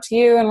reaching out to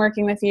you and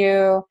working with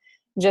you,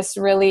 just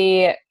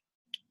really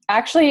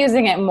actually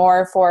using it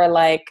more for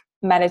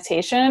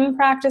meditation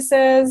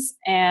practices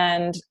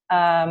and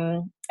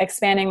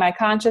expanding my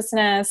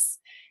consciousness,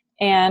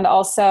 and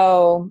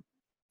also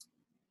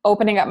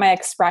opening up my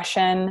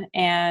expression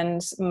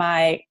and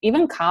my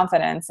even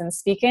confidence in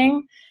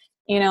speaking,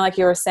 like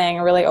you were saying,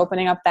 really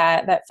opening up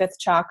that fifth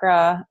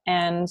chakra.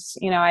 And,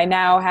 I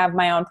now have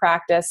my own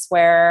practice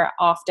where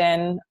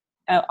often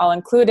I'll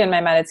include in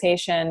my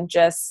meditation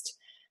just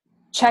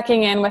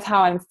checking in with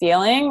how I'm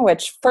feeling,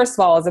 which first of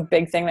all is a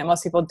big thing that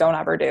most people don't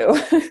ever do.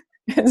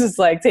 It's just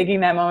like taking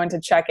that moment to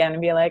check in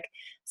and be like,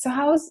 so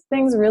how's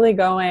things really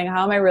going?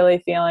 How am I really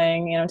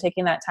feeling?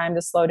 Taking that time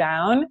to slow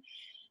down.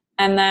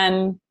 And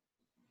then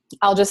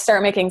I'll just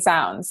start making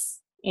sounds,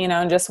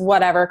 and just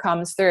whatever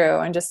comes through,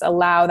 and just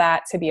allow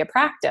that to be a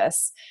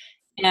practice.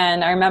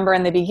 And I remember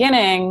in the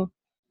beginning,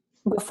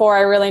 before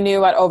I really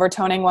knew what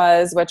overtoning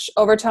was, which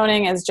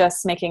overtoning is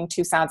just making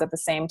two sounds at the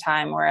same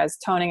time, whereas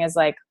toning is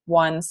like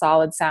one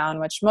solid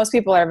sound, which most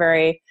people are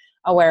very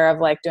aware of,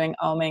 like doing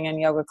oming in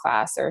yoga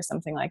class or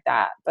something like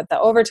that. But the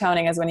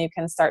overtoning is when you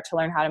can start to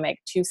learn how to make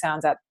two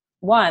sounds at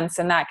once,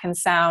 and that can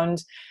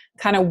sound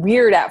kind of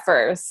weird at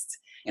first.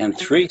 And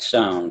 3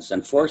 sounds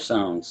and 4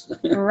 sounds.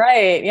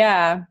 Right.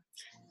 Yeah.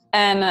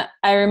 And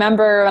I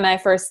remember when I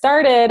first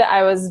started,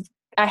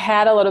 I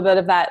had a little bit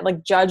of that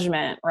like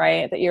judgment,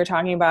 right? That you're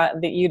talking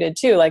about, that you did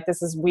too. Like,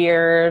 this is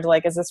weird.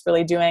 Like, is this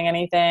really doing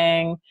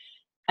anything?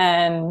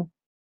 And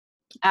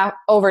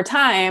over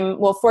time,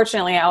 well,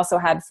 fortunately, I also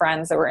had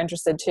friends that were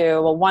interested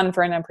too. Well, one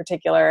friend in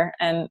particular,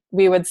 and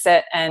we would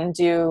sit and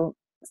do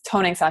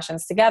toning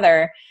sessions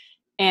together.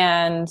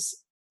 And,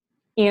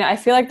 I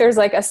feel like there's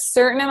like a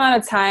certain amount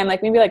of time,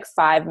 like maybe like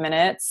 5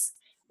 minutes,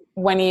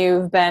 when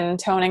you've been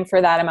toning for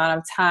that amount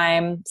of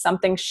time,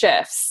 something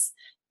shifts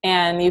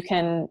and you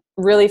can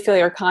really feel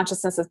your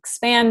consciousness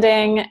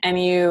expanding,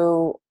 and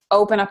you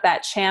open up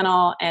that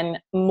channel and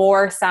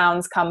more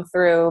sounds come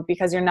through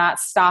because you're not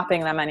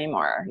stopping them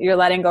anymore. You're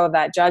letting go of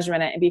that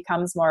judgment. It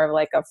becomes more of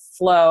like a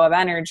flow of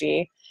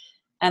energy.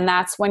 And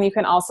that's when you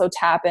can also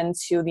tap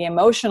into the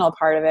emotional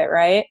part of it,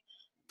 right?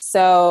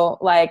 So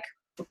like,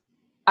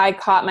 I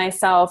caught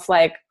myself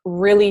like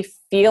really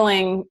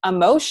feeling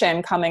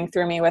emotion coming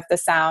through me with the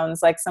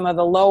sounds. Like some of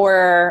the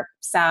lower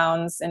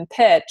sounds in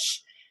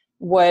pitch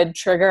would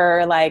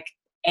trigger like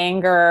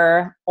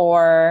anger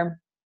or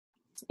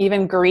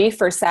even grief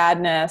or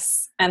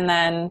sadness. And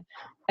then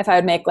if I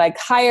would make like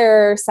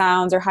higher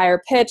sounds or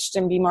higher pitched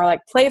and be more like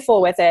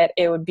playful with it,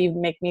 it would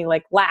make me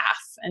like laugh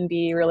and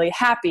be really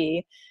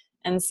happy.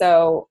 And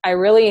so I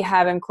really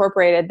have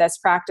incorporated this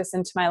practice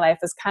into my life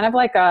as kind of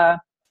like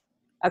a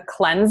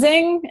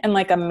cleansing and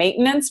like a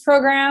maintenance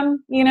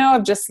program,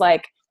 of just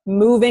like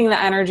moving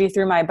the energy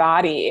through my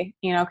body,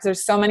 because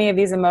there's so many of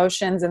these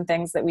emotions and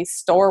things that we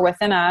store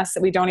within us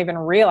that we don't even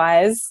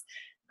realize.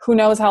 Who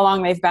knows how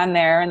long they've been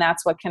there. And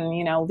that's what can,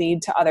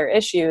 lead to other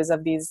issues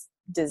of these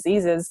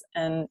diseases,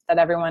 and that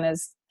a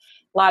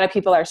lot of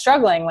people are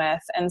struggling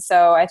with. And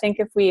so I think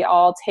if we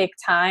all take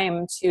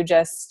time to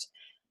just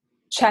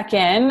check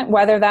in,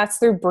 whether that's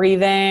through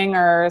breathing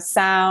or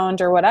sound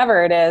or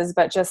whatever it is,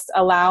 but just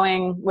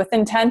allowing with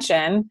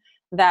intention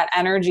that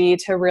energy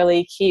to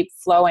really keep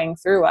flowing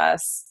through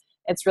us,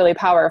 it's really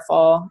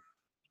powerful.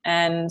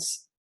 And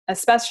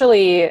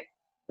especially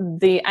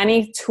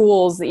any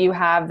tools that you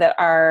have that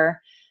are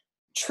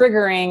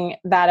triggering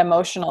that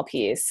emotional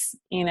piece,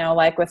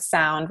 like with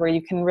sound, where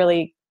you can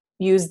really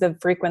use the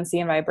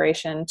frequency and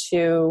vibration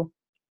to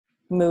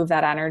move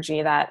that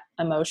energy, that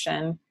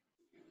emotion.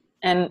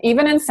 And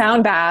even in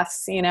sound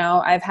baths,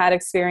 I've had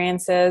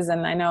experiences,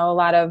 and I know a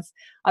lot of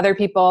other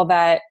people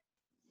that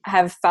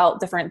have felt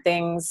different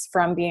things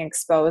from being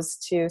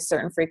exposed to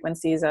certain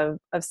frequencies of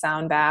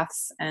sound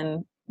baths,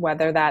 and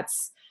whether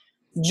that's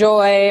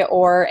joy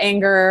or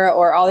anger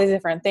or all these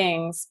different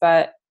things.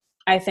 But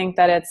I think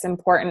that it's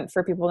important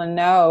for people to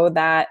know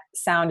that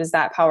sound is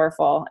that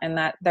powerful, and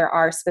that there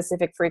are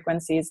specific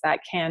frequencies that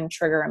can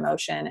trigger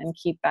emotion and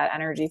keep that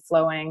energy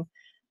flowing,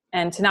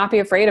 and to not be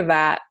afraid of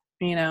that,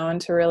 and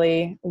to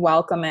really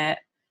welcome it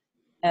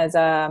as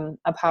a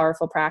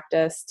powerful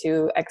practice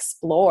to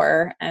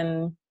explore.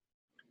 And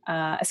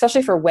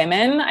especially for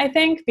women, I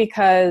think,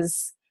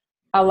 because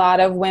a lot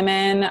of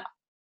women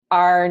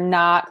are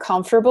not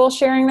comfortable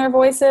sharing their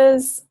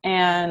voices,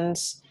 and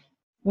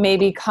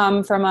maybe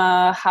come from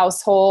a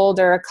household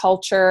or a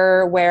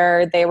culture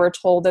where they were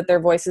told that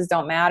their voices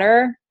don't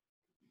matter.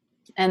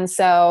 And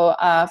so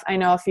I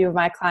know a few of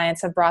my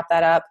clients have brought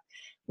that up,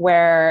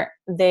 where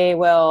they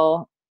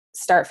will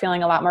start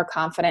feeling a lot more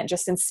confident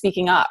just in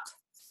speaking up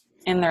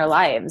in their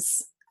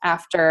lives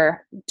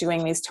after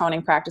doing these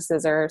toning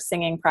practices or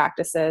singing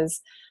practices,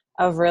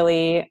 of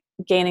really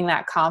gaining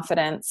that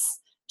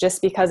confidence,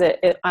 just because it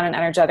on an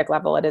energetic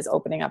level, it is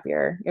opening up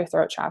your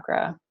throat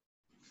chakra.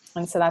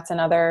 And so that's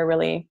another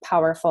really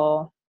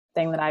powerful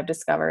thing that I've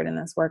discovered in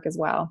this work as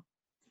well.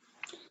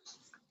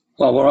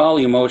 Well, we're all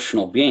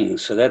emotional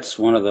beings, so that's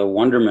one of the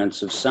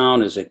wonderments of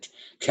sound, is it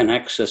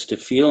connects us to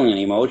feeling and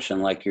emotion.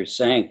 Like you're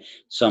saying,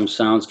 some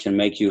sounds can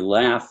make you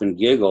laugh and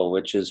giggle,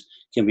 which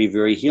can be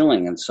very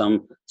healing, and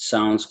some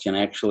sounds can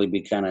actually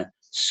be kind of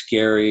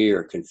scary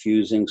or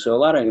confusing. So a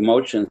lot of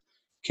emotion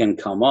can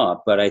come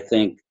up, but I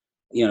think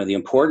the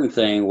important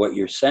thing, what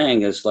you're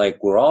saying is like,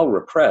 we're all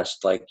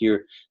repressed. Like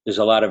there's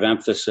a lot of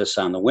emphasis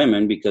on the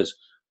women because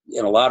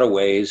in a lot of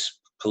ways,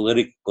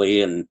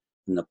 politically and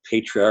in the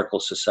patriarchal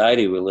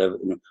society we live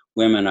in,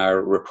 women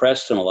are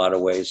repressed in a lot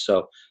of ways.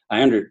 So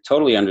I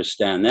totally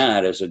understand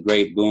that as a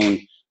great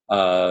boon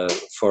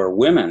for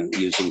women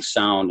using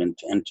sound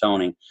and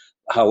toning.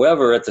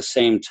 However, at the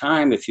same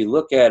time, if you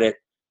look at it,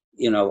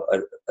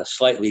 a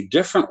slightly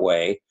different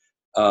way,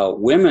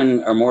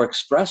 women are more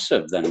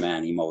expressive than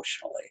men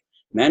emotionally.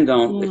 Men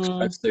don't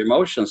express their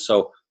emotions.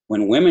 So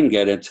when women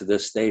get into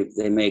this, they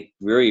make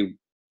very,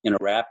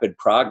 rapid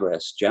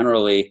progress,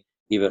 generally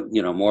even,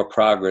 more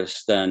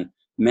progress than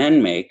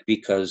men make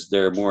because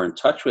they're more in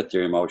touch with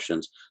their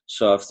emotions.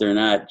 So if they're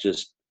not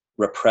just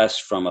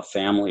repressed from a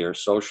family or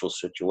social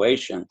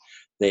situation,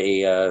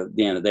 they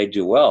they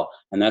do well.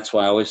 And that's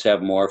why I always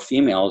have more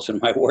females in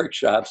my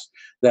workshops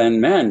than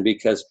men,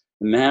 because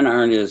men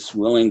aren't as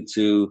willing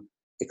to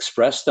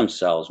express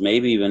themselves,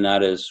 maybe even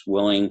not as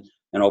willing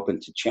and open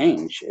to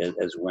change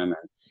as women.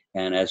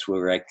 And as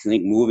we're, I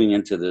think, moving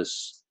into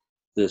this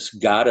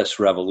goddess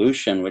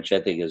revolution, which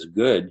I think is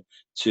good,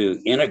 to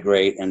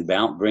integrate and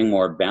bring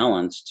more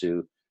balance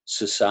to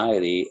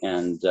society,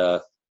 and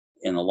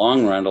in the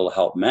long run, it'll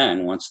help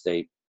men once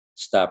they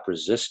stop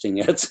resisting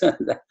it.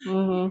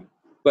 Mm-hmm.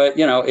 But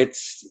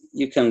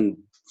you can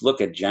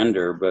look at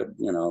gender, but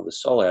the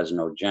soul has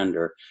no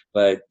gender.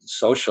 But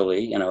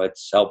socially,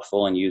 it's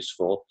helpful and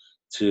useful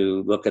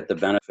to look at the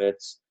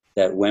benefits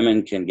that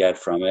women can get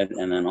from it,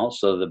 and then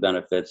also the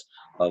benefits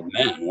of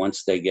men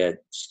once they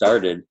get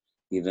started,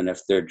 even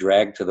if they're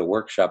dragged to the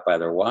workshop by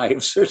their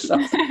wives or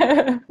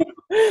something.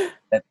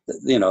 That,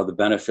 the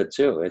benefit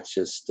too. It's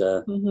just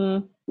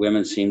Mm-hmm.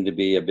 women seem to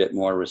be a bit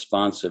more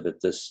responsive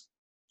at this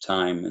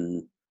time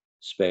and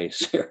space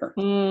here.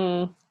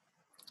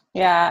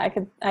 Yeah,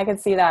 I could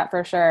see that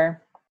for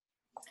sure.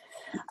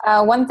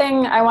 One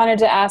thing I wanted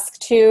to ask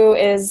too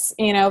is,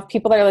 if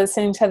people are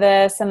listening to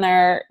this and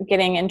they're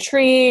getting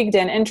intrigued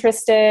and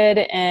interested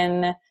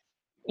in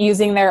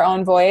using their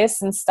own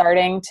voice and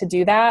starting to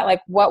do that,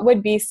 like what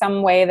would be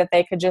some way that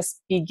they could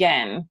just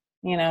begin,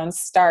 and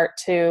start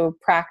to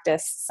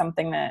practice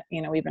something that,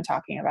 we've been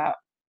talking about?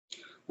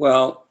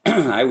 Well,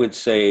 I would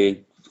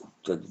say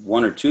the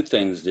one or two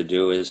things to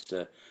do is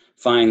to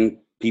find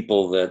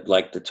people that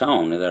like to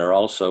tone, that are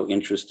also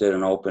interested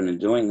and open in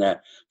doing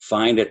that.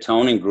 Find a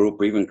toning group,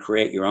 or even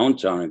create your own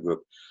toning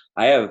group.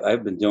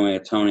 I've been doing a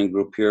toning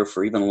group here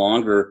for even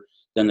longer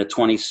than the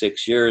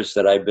 26 years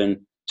that I've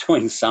been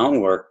doing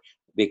sound work,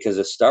 because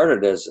it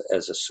started as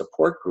a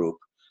support group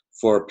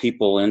for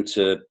people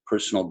into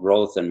personal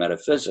growth and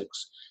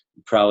metaphysics.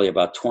 Probably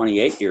about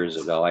 28 years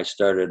ago, I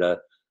started a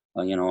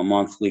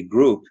monthly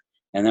group.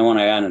 And then when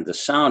I got into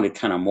sound, it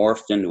kind of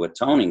morphed into a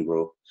toning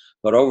group.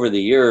 But over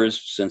the years,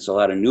 since a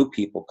lot of new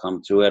people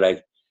come to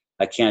it,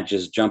 I can't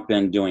just jump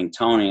in doing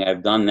toning.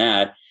 I've done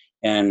that,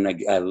 and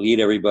I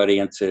lead everybody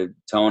into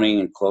toning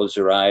and close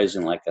their eyes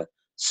and like a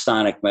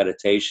sonic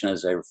meditation,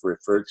 as I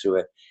refer to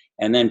it.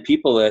 And then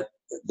people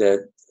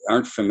that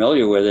aren't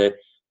familiar with it,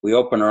 we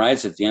open our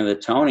eyes at the end of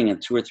the toning,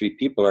 and 2 or 3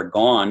 people are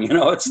gone.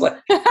 It's like,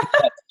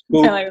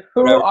 who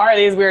are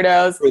these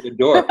weirdos? Through the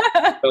door.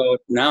 So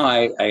now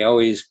I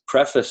always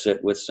preface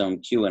it with some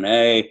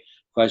Q&A,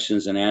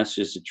 questions and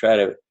answers, to try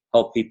to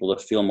help people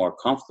to feel more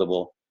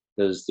comfortable,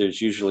 because there's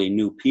usually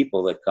new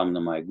people that come to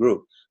my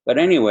group. But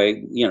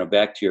anyway,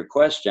 back to your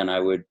question, I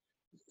would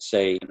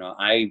say,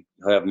 I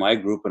have my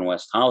group in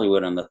West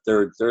Hollywood on the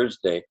 3rd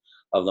Thursday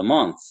of the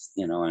month,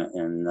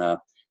 and at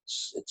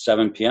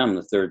 7 p.m.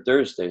 the 3rd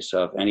Thursday.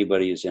 So if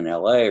anybody is in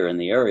LA or in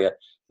the area,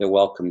 they're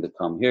welcome to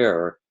come here,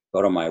 or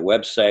go to my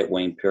website,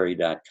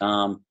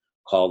 wayneperry.com,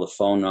 call the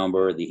phone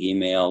number, the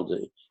email.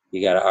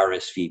 You got to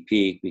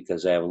RSVP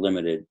because I have a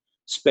limited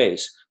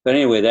space. But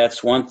anyway,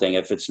 that's one thing.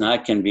 If it's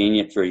not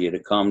convenient for you to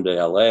come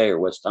to LA or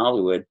West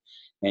Hollywood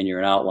and you're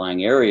in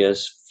outlying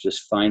areas,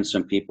 just find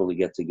some people to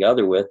get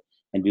together with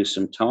and do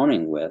some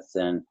toning with.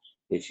 And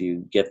if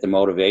you get the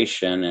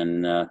motivation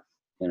and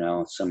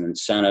some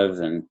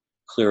incentive and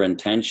clear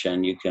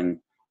intention, you can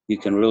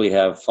really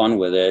have fun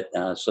with it.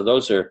 So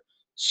those are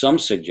some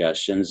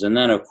suggestions. And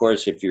then, of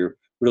course, if you're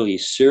really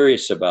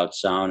serious about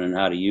sound and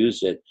how to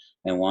use it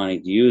and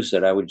wanting to use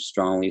it, I would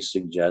strongly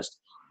suggest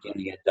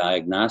getting a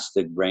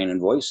diagnostic brain and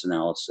voice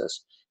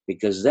analysis,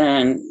 because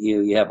then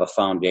you have a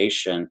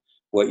foundation,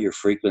 what your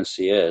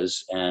frequency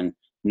is, and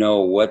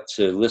know what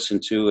to listen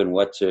to and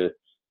what to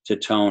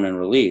tone and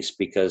release.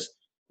 Because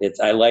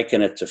I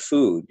liken it to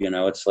food.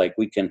 It's like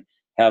we can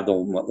have the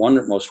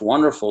most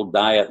wonderful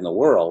diet in the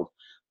world,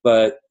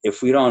 but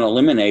if we don't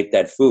eliminate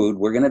that food,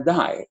 we're going to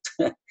die.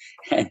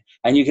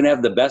 and you can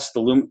have the best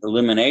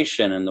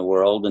elimination in the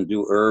world and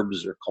do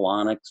herbs or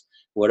colonics,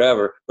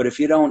 whatever. But if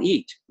you don't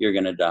eat, you're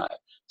going to die.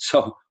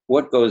 So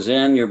what goes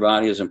in your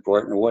body is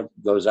important, and what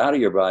goes out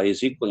of your body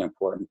is equally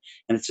important.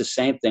 And it's the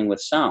same thing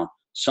with sound.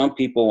 Some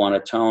people want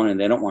to tone and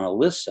they don't want to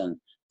listen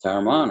to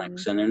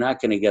harmonics, and they're not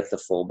going to get the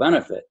full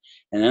benefit.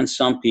 And then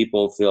some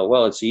people feel,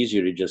 well, it's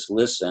easier to just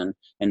listen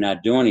and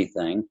not do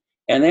anything,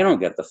 and they don't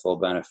get the full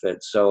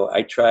benefit. So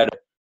I try to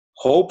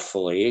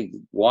hopefully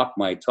walk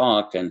my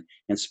talk and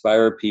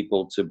inspire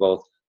people to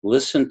both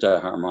listen to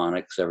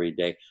harmonics every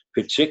day,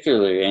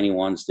 particularly any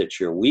ones that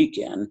you're weak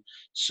in.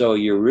 So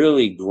you're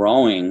really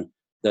growing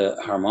the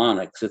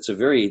harmonics. It's a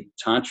very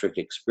tantric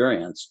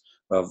experience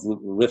of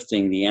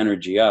lifting the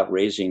energy up,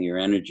 raising your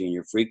energy and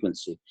your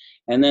frequency,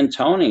 and then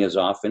toning as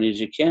often as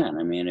you can.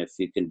 I mean, if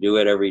you can do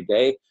it every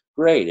day,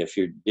 great. If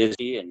you're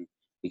busy and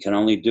you can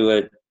only do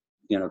it,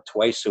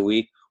 twice a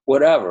week,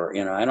 whatever.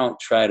 I don't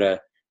try to,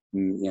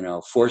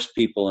 force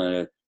people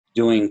into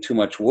doing too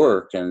much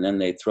work and then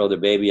they throw the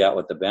baby out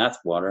with the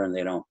bathwater and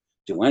they don't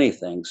do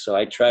anything. So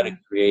I try to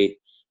create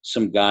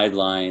some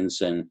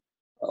guidelines, and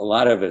a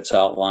lot of it's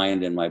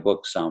outlined in my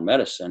book, Sound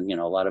Medicine,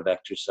 a lot of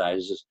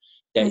exercises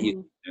that you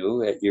can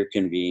do at your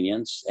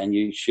convenience, and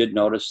you should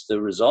notice the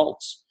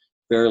results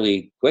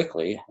fairly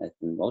quickly, I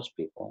think most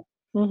people.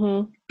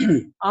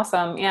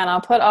 Awesome. Yeah. And I'll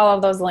put all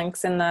of those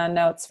links in the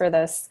notes for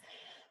this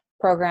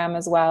program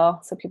as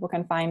well, so people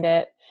can find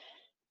it.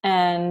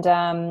 And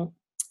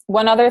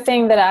one other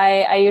thing that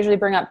I usually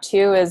bring up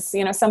too is,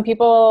 some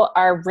people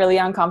are really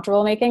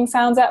uncomfortable making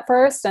sounds at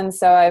first. And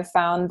so I've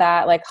found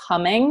that like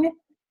humming,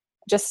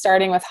 just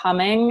starting with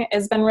humming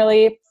has been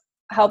really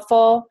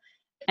helpful.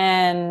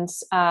 And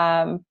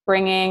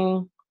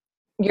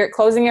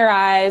closing your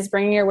eyes,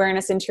 bringing your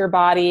awareness into your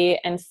body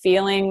and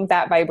feeling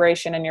that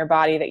vibration in your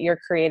body that you're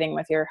creating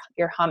with your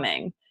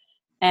humming,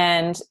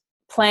 and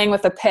playing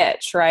with the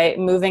pitch, right?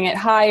 Moving it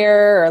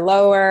higher or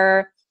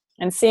lower,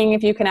 and seeing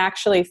if you can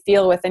actually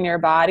feel within your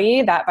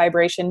body that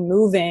vibration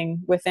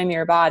moving within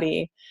your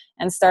body,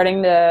 and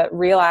starting to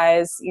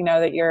realize,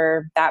 that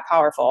you're that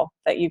powerful,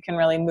 that you can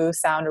really move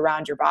sound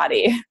around your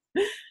body.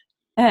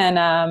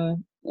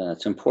 And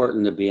it's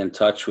important to be in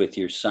touch with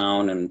your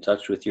sound and in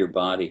touch with your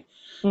body.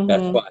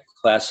 That's why I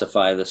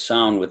classify the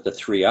sound with the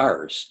 3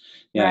 R's.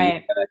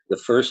 Right. The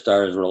first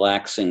R is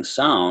relaxing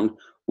sound,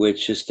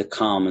 which is to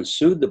calm and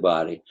soothe the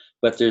body.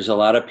 But there's a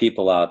lot of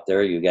people out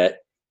there. You get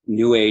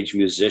new age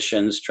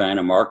musicians trying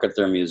to market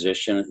their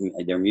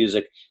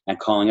music and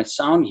calling it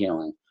sound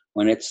healing,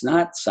 when it's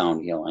not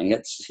sound healing.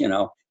 It's,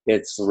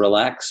 it's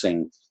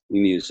relaxing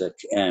music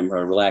and a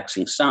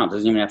relaxing sound. It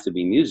doesn't even have to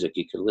be music.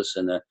 You could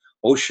listen to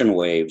ocean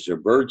waves or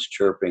birds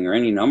chirping or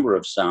any number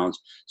of sounds.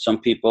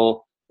 Some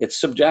people, it's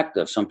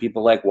subjective. Some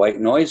people like white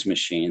noise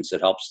machines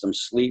that helps them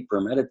sleep or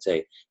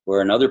meditate,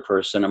 where another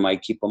person, it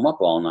might keep them up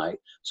all night.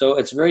 So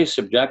it's very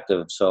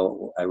subjective.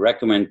 So I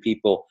recommend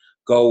people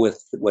go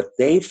with what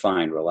they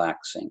find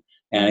relaxing.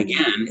 And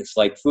again, it's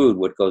like food,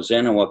 what goes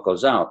in and what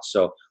goes out.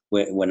 So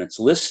when it's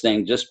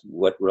listening, just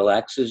what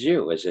relaxes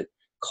you. Is it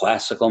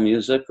classical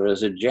music, or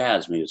is it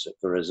jazz music,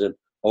 or is it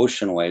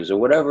ocean waves, or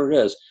whatever it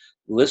is?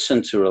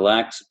 Listen to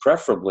relax,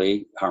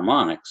 preferably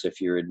harmonics if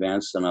you're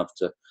advanced enough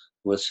to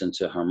listen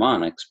to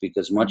harmonics,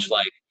 because much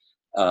like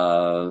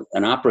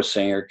an opera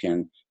singer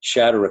can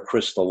shatter a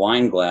crystal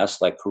wine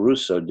glass like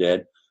Caruso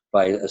did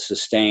by a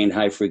sustained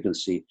high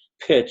frequency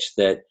pitch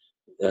that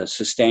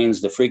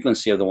sustains the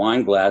frequency of the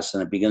wine glass,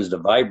 and it begins to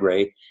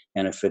vibrate,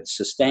 and if it's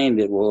sustained,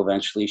 it will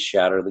eventually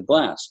shatter the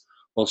glass.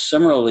 Well,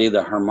 similarly,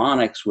 the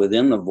harmonics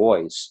within the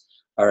voice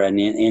are an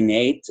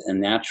innate and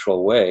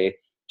natural way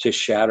to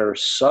shatter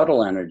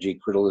subtle energy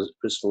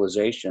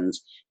crystallizations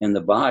in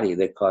the body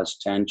that cause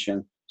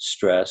tension,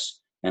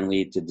 stress, and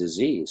lead to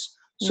disease.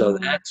 So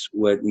that's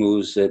what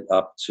moves it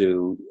up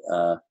to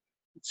the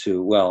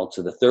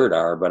 3rd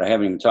R, but I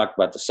haven't even talked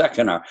about the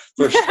 2nd R.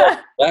 First,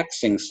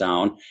 relaxing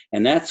sound,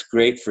 and that's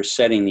great for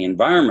setting the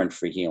environment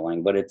for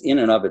healing, but in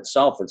and of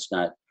itself, it's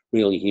not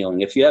really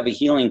healing. If you have a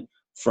healing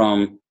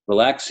from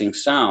relaxing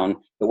sound,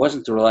 it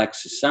wasn't the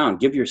relaxing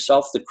sound. Give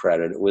yourself the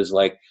credit. It was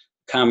like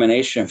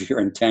combination of your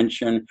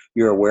intention,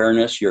 your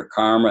awareness, your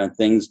karma, and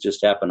things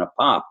just happen to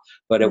pop.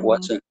 But it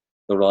wasn't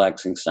the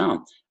relaxing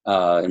sound,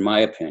 in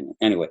my opinion.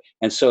 Anyway,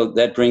 and so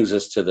that brings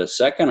us to the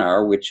 2nd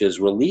R, which is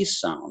release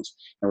sounds.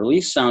 And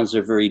release sounds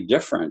are very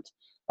different,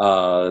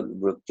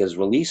 because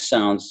release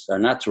sounds are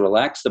not to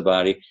relax the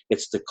body,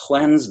 it's to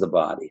cleanse the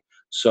body.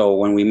 So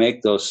when we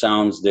make those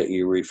sounds that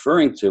you're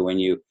referring to, when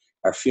you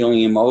are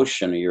feeling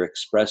emotion, or you're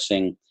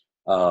expressing,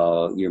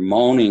 you're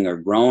moaning or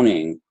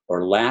groaning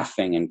or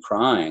laughing and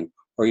crying,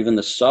 or even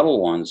the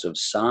subtle ones of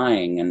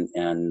sighing,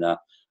 and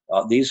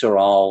these are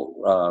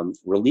all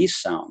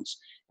release sounds,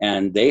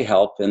 and they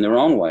help in their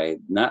own way,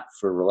 not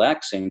for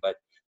relaxing, but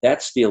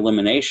that's the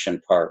elimination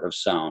part of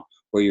sound,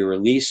 where you're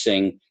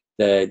releasing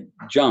the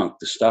junk,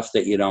 the stuff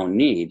that you don't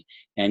need,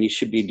 and you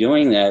should be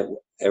doing that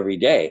every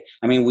day.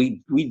 I mean,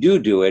 we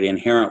do it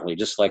inherently,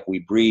 just like we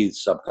breathe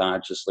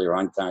subconsciously or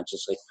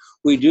unconsciously.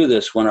 We do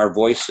this when our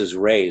voice is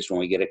raised, when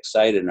we get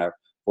excited and our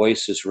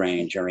voices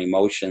range, our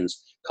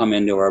emotions come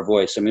into our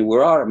voice. I mean,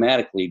 we're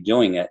automatically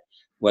doing it,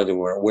 whether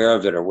we're aware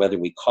of it or whether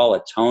we call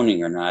it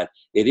toning or not.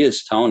 It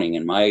is toning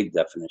in my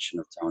definition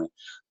of toning.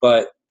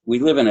 But we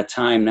live in a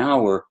time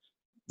now where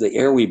the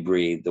air we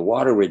breathe, the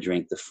water we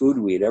drink, the food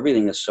we eat,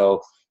 everything is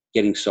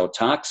getting so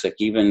toxic.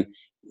 Even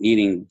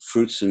eating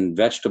fruits and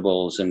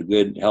vegetables and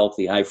good,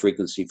 healthy,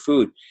 high-frequency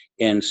food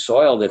in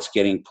soil that's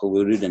getting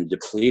polluted and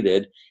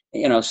depleted,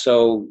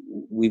 So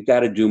we've got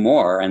to do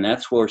more, and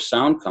that's where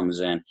sound comes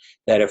in.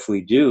 That if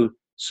we do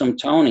some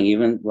toning,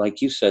 even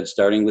like you said,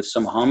 starting with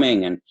some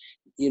humming, and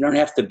you don't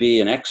have to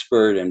be an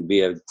expert and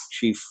be a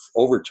chief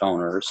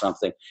overtoner or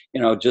something.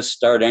 Just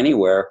start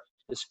anywhere.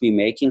 Just be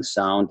making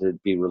sound, to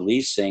be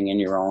releasing in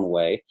your own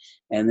way,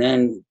 and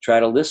then try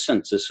to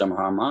listen to some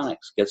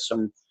harmonics. Get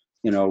some,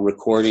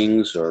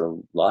 recordings or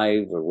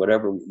live or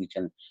whatever you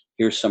can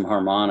hear some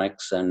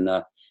harmonics, and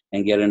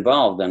get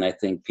involved. And I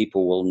think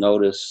people will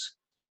notice,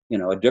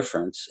 a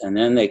difference, and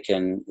then they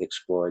can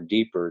explore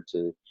deeper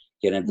to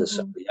get into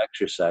some of the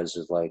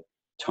exercises like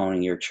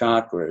toning your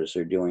chakras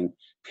or doing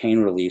pain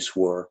release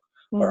work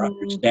or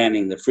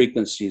understanding the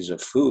frequencies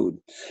of food,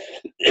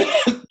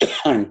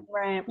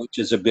 Right. which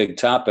is a big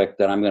topic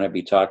that I'm going to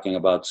be talking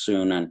about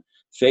soon on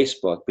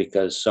Facebook,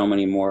 because so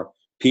many more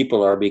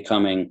people are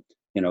becoming,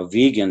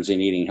 vegans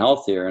and eating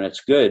healthier, and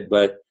it's good,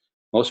 but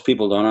most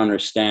people don't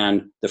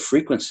understand the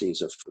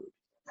frequencies of food.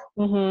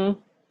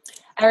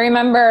 I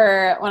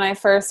remember when I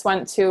first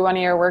went to one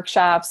of your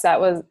workshops, that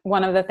was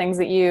one of the things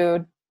that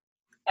you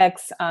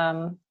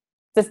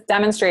just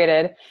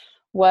demonstrated,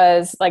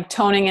 was like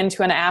toning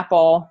into an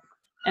apple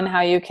and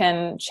how you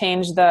can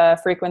change the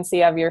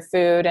frequency of your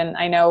food. And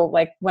I know,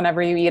 like,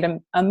 whenever you eat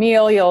a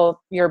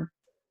meal, you're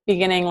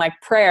beginning, like,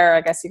 prayer,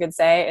 I guess you could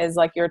say, is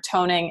like you're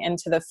toning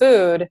into the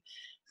food,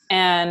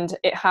 and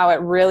how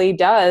it really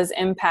does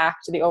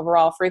impact the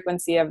overall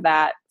frequency of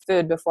that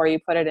food before you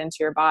put it into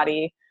your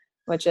body,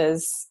 which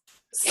is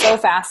so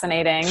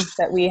fascinating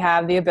that we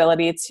have the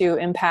ability to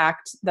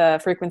impact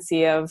the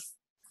frequency of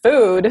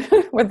food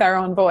with our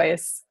own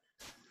voice,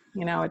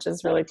 which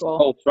is really cool.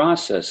 The whole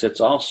process.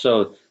 It's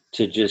also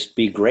to just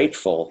be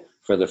grateful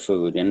for the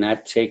food and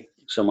not take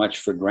so much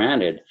for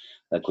granted.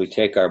 Like, we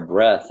take our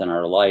breath and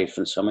our life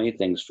and so many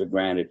things for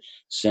granted.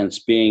 Since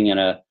being in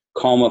a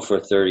coma for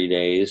 30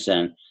 days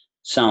and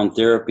sound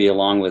therapy,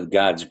 along with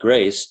God's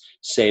grace,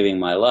 saving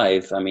my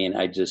life, I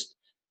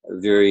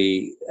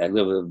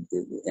live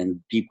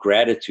in deep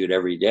gratitude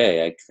every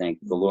day. I thank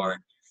the Lord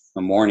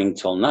from morning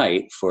till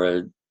night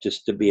for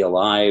just to be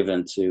alive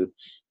and to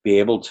be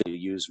able to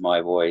use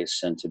my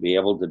voice and to be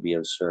able to be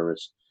of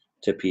service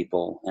to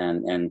people,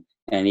 and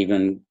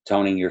even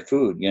toning your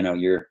food.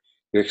 You're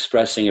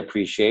expressing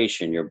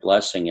appreciation, you're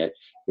blessing it,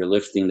 you're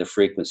lifting the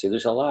frequency.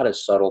 There's a lot of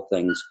subtle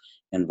things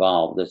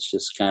involved. It's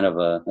just kind of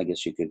I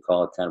guess you could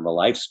call it kind of a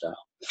lifestyle.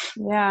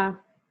 Yeah.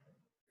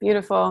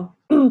 Beautiful.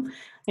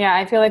 Yeah,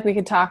 I feel like we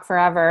could talk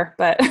forever,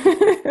 but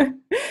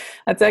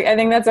I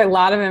think that's a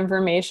lot of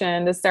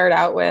information to start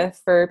out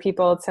with for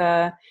people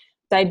to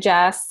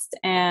digest,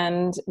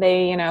 and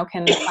they,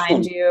 can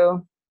find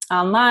you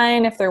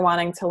online if they're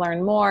wanting to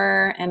learn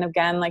more. And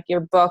again, like,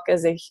 your book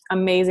is an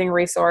amazing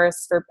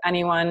resource for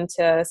anyone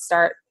to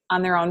start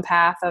on their own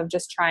path of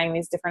just trying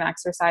these different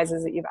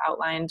exercises that you've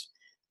outlined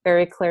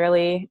very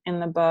clearly in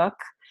the book.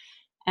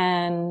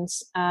 And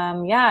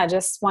I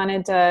just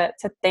wanted to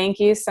thank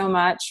you so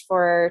much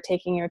for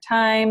taking your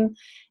time,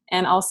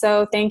 and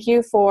also thank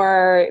you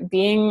for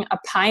being a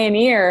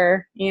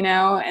pioneer,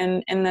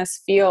 in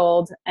this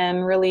field,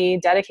 and really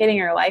dedicating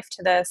your life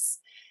to this.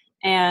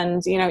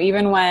 And,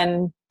 even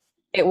when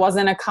it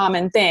wasn't a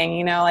common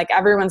thing, like,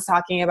 everyone's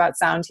talking about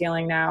sound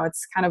healing now.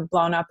 It's kind of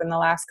blown up in the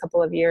last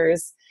couple of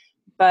years,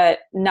 but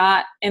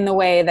not in the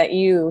way that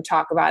you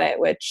talk about it,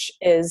 which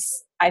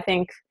is, I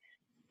think,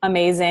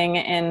 amazing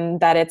in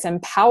that it's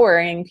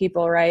empowering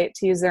people, right,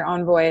 to use their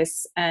own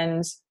voice.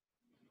 And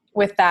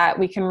with that,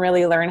 we can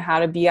really learn how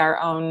to be our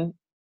own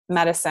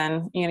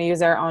medicine,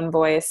 use our own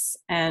voice.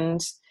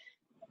 And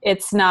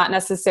it's not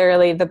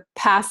necessarily the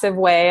passive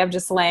way of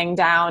just laying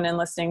down and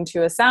listening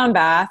to a sound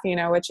bath,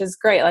 which is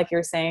great, like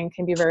you're saying,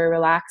 can be very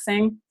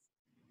relaxing.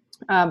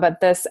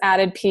 But this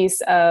added piece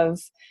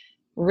of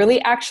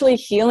really actually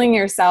healing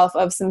yourself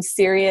of some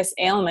serious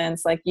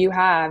ailments like you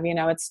have,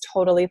 it's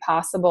totally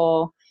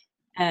possible.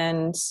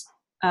 And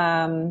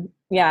so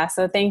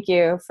thank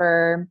you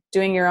for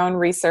doing your own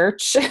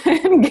research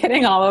and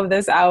getting all of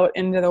this out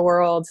into the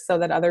world so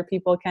that other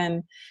people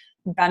can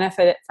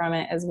benefit from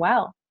it as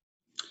well.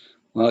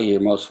 Well, you're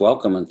most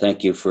welcome, and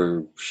thank you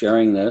for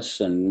sharing this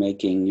and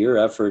making your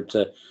effort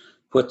to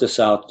put this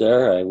out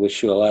there. I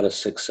wish you a lot of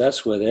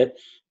success with it.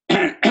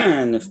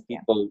 And if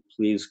people,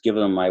 please give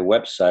them my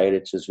website.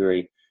 It's just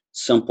very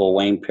simple,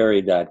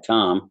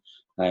 wayneperry.com.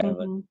 I have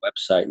a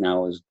website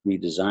now, was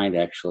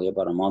redesigned actually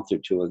about a month or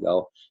two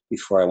ago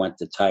before I went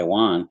to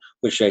Taiwan,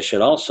 which I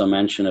should also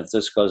mention, if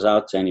this goes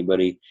out to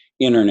anybody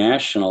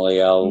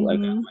internationally, I got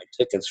my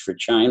tickets for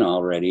China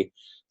already.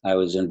 I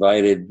was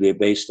invited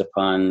based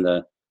upon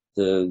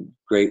the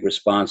great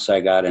response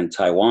I got in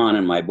Taiwan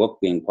and my book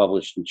being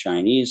published in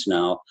Chinese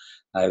now.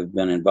 I've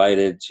been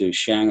invited to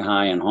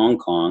Shanghai and Hong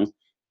Kong,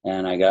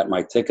 and I got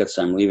my tickets.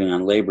 I'm leaving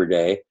on Labor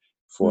Day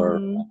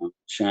for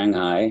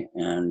Shanghai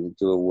and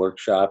do a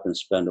workshop and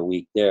spend a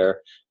week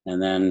there,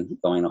 and then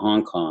going to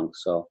Hong Kong.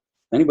 So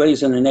if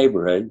anybody's in the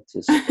neighborhood,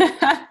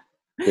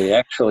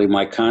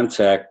 my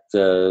contact,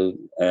 I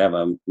have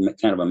a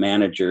kind of a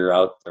manager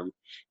out there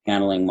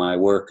handling my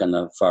work in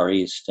the Far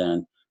East,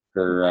 and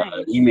Her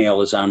Nice.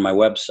 email is on my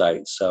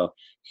website, so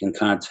you can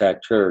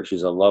contact her.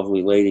 She's a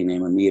lovely lady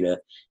named Amita,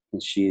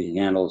 and she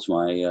handles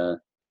my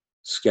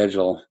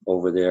schedule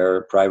over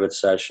there, private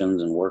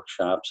sessions and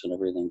workshops and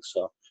everything.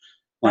 So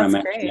I want to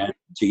That's mention great. that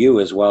to you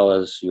as well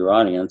as your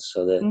audience,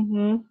 so that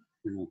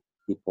Mm-hmm.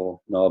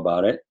 people know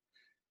about it.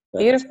 But,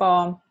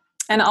 Beautiful.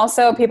 And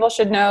also, people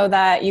should know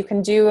that you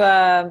can do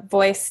a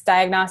voice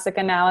diagnostic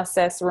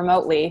analysis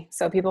remotely.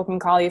 So people can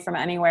call you from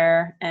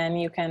anywhere and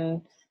you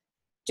can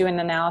do an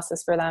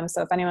analysis for them.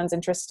 So if anyone's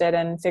interested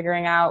in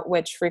figuring out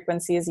which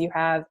frequencies you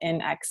have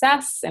in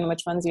excess and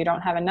which ones you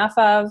don't have enough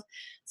of,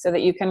 so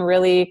that you can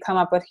really come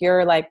up with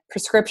your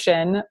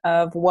prescription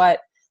of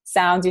what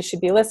sounds you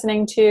should be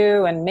listening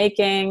to and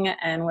making,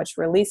 and which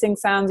releasing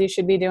sounds you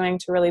should be doing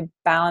to really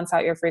balance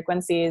out your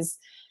frequencies,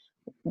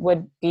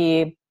 would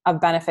be of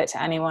benefit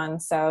to anyone.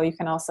 So you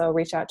can also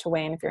reach out to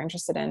Wayne if you're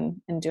interested in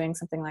doing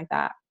something like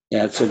that.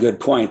 yeah, it's a good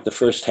point. The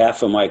first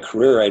half of my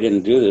career, I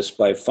didn't do this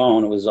by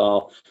phone. It was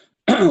all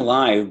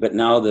live, but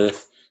now the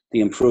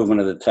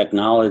improvement of the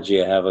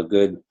technology, I have a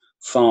good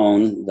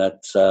phone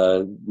that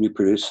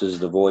reproduces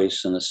the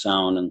voice and the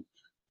sound and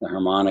the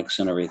harmonics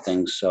and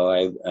everything. So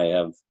I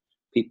have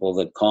people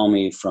that call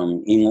me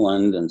from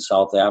England and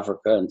South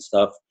Africa and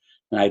stuff,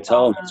 and I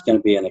tell them it's going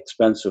to be an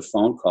expensive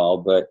phone call,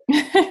 but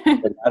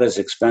they're not as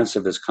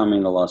expensive as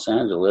coming to Los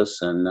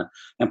Angeles. And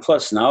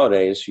plus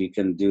nowadays you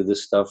can do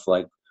this stuff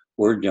like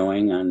we're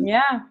doing on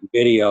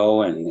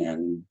video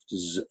and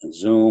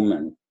Zoom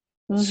and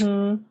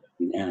Mm-hmm.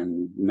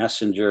 and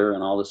Messenger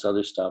and all this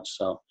other stuff.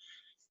 So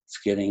it's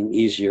getting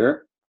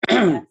easier.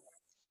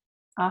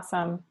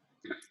 Awesome.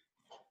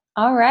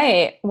 All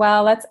right.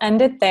 Well, let's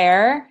end it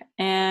there.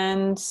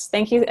 And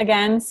thank you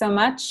again so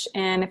much.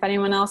 And if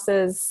anyone else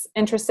is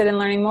interested in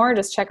learning more,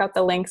 just check out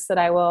the links that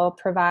I will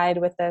provide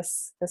with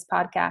this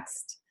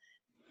podcast.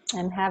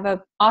 And have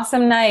an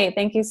awesome night.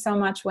 Thank you so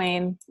much,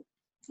 Wayne.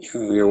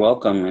 You're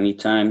welcome.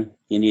 Anytime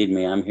you need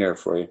me, I'm here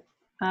for you.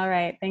 All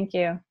right. Thank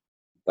you.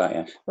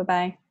 Bye.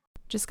 Bye-bye.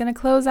 Just going to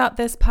close out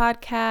this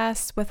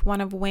podcast with one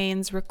of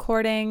Wayne's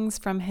recordings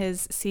from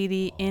his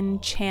CD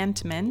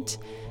Enchantment.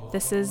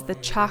 This is the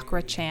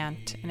chakra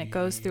chant, and it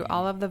goes through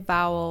all of the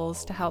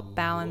vowels to help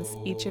balance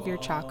each of your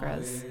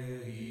chakras.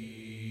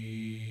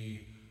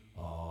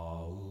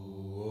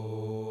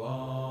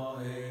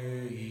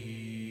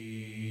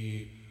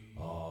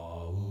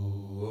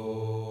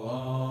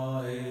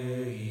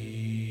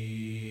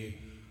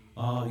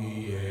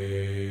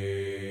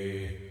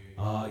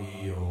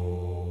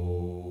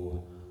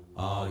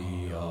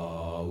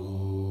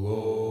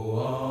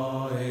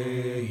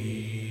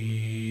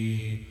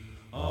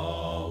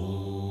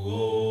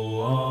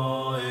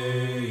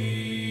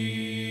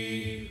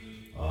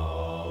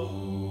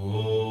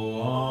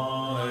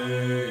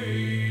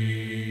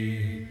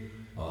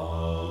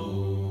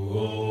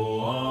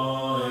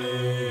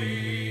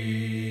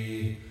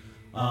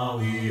 Oh,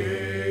 yeah.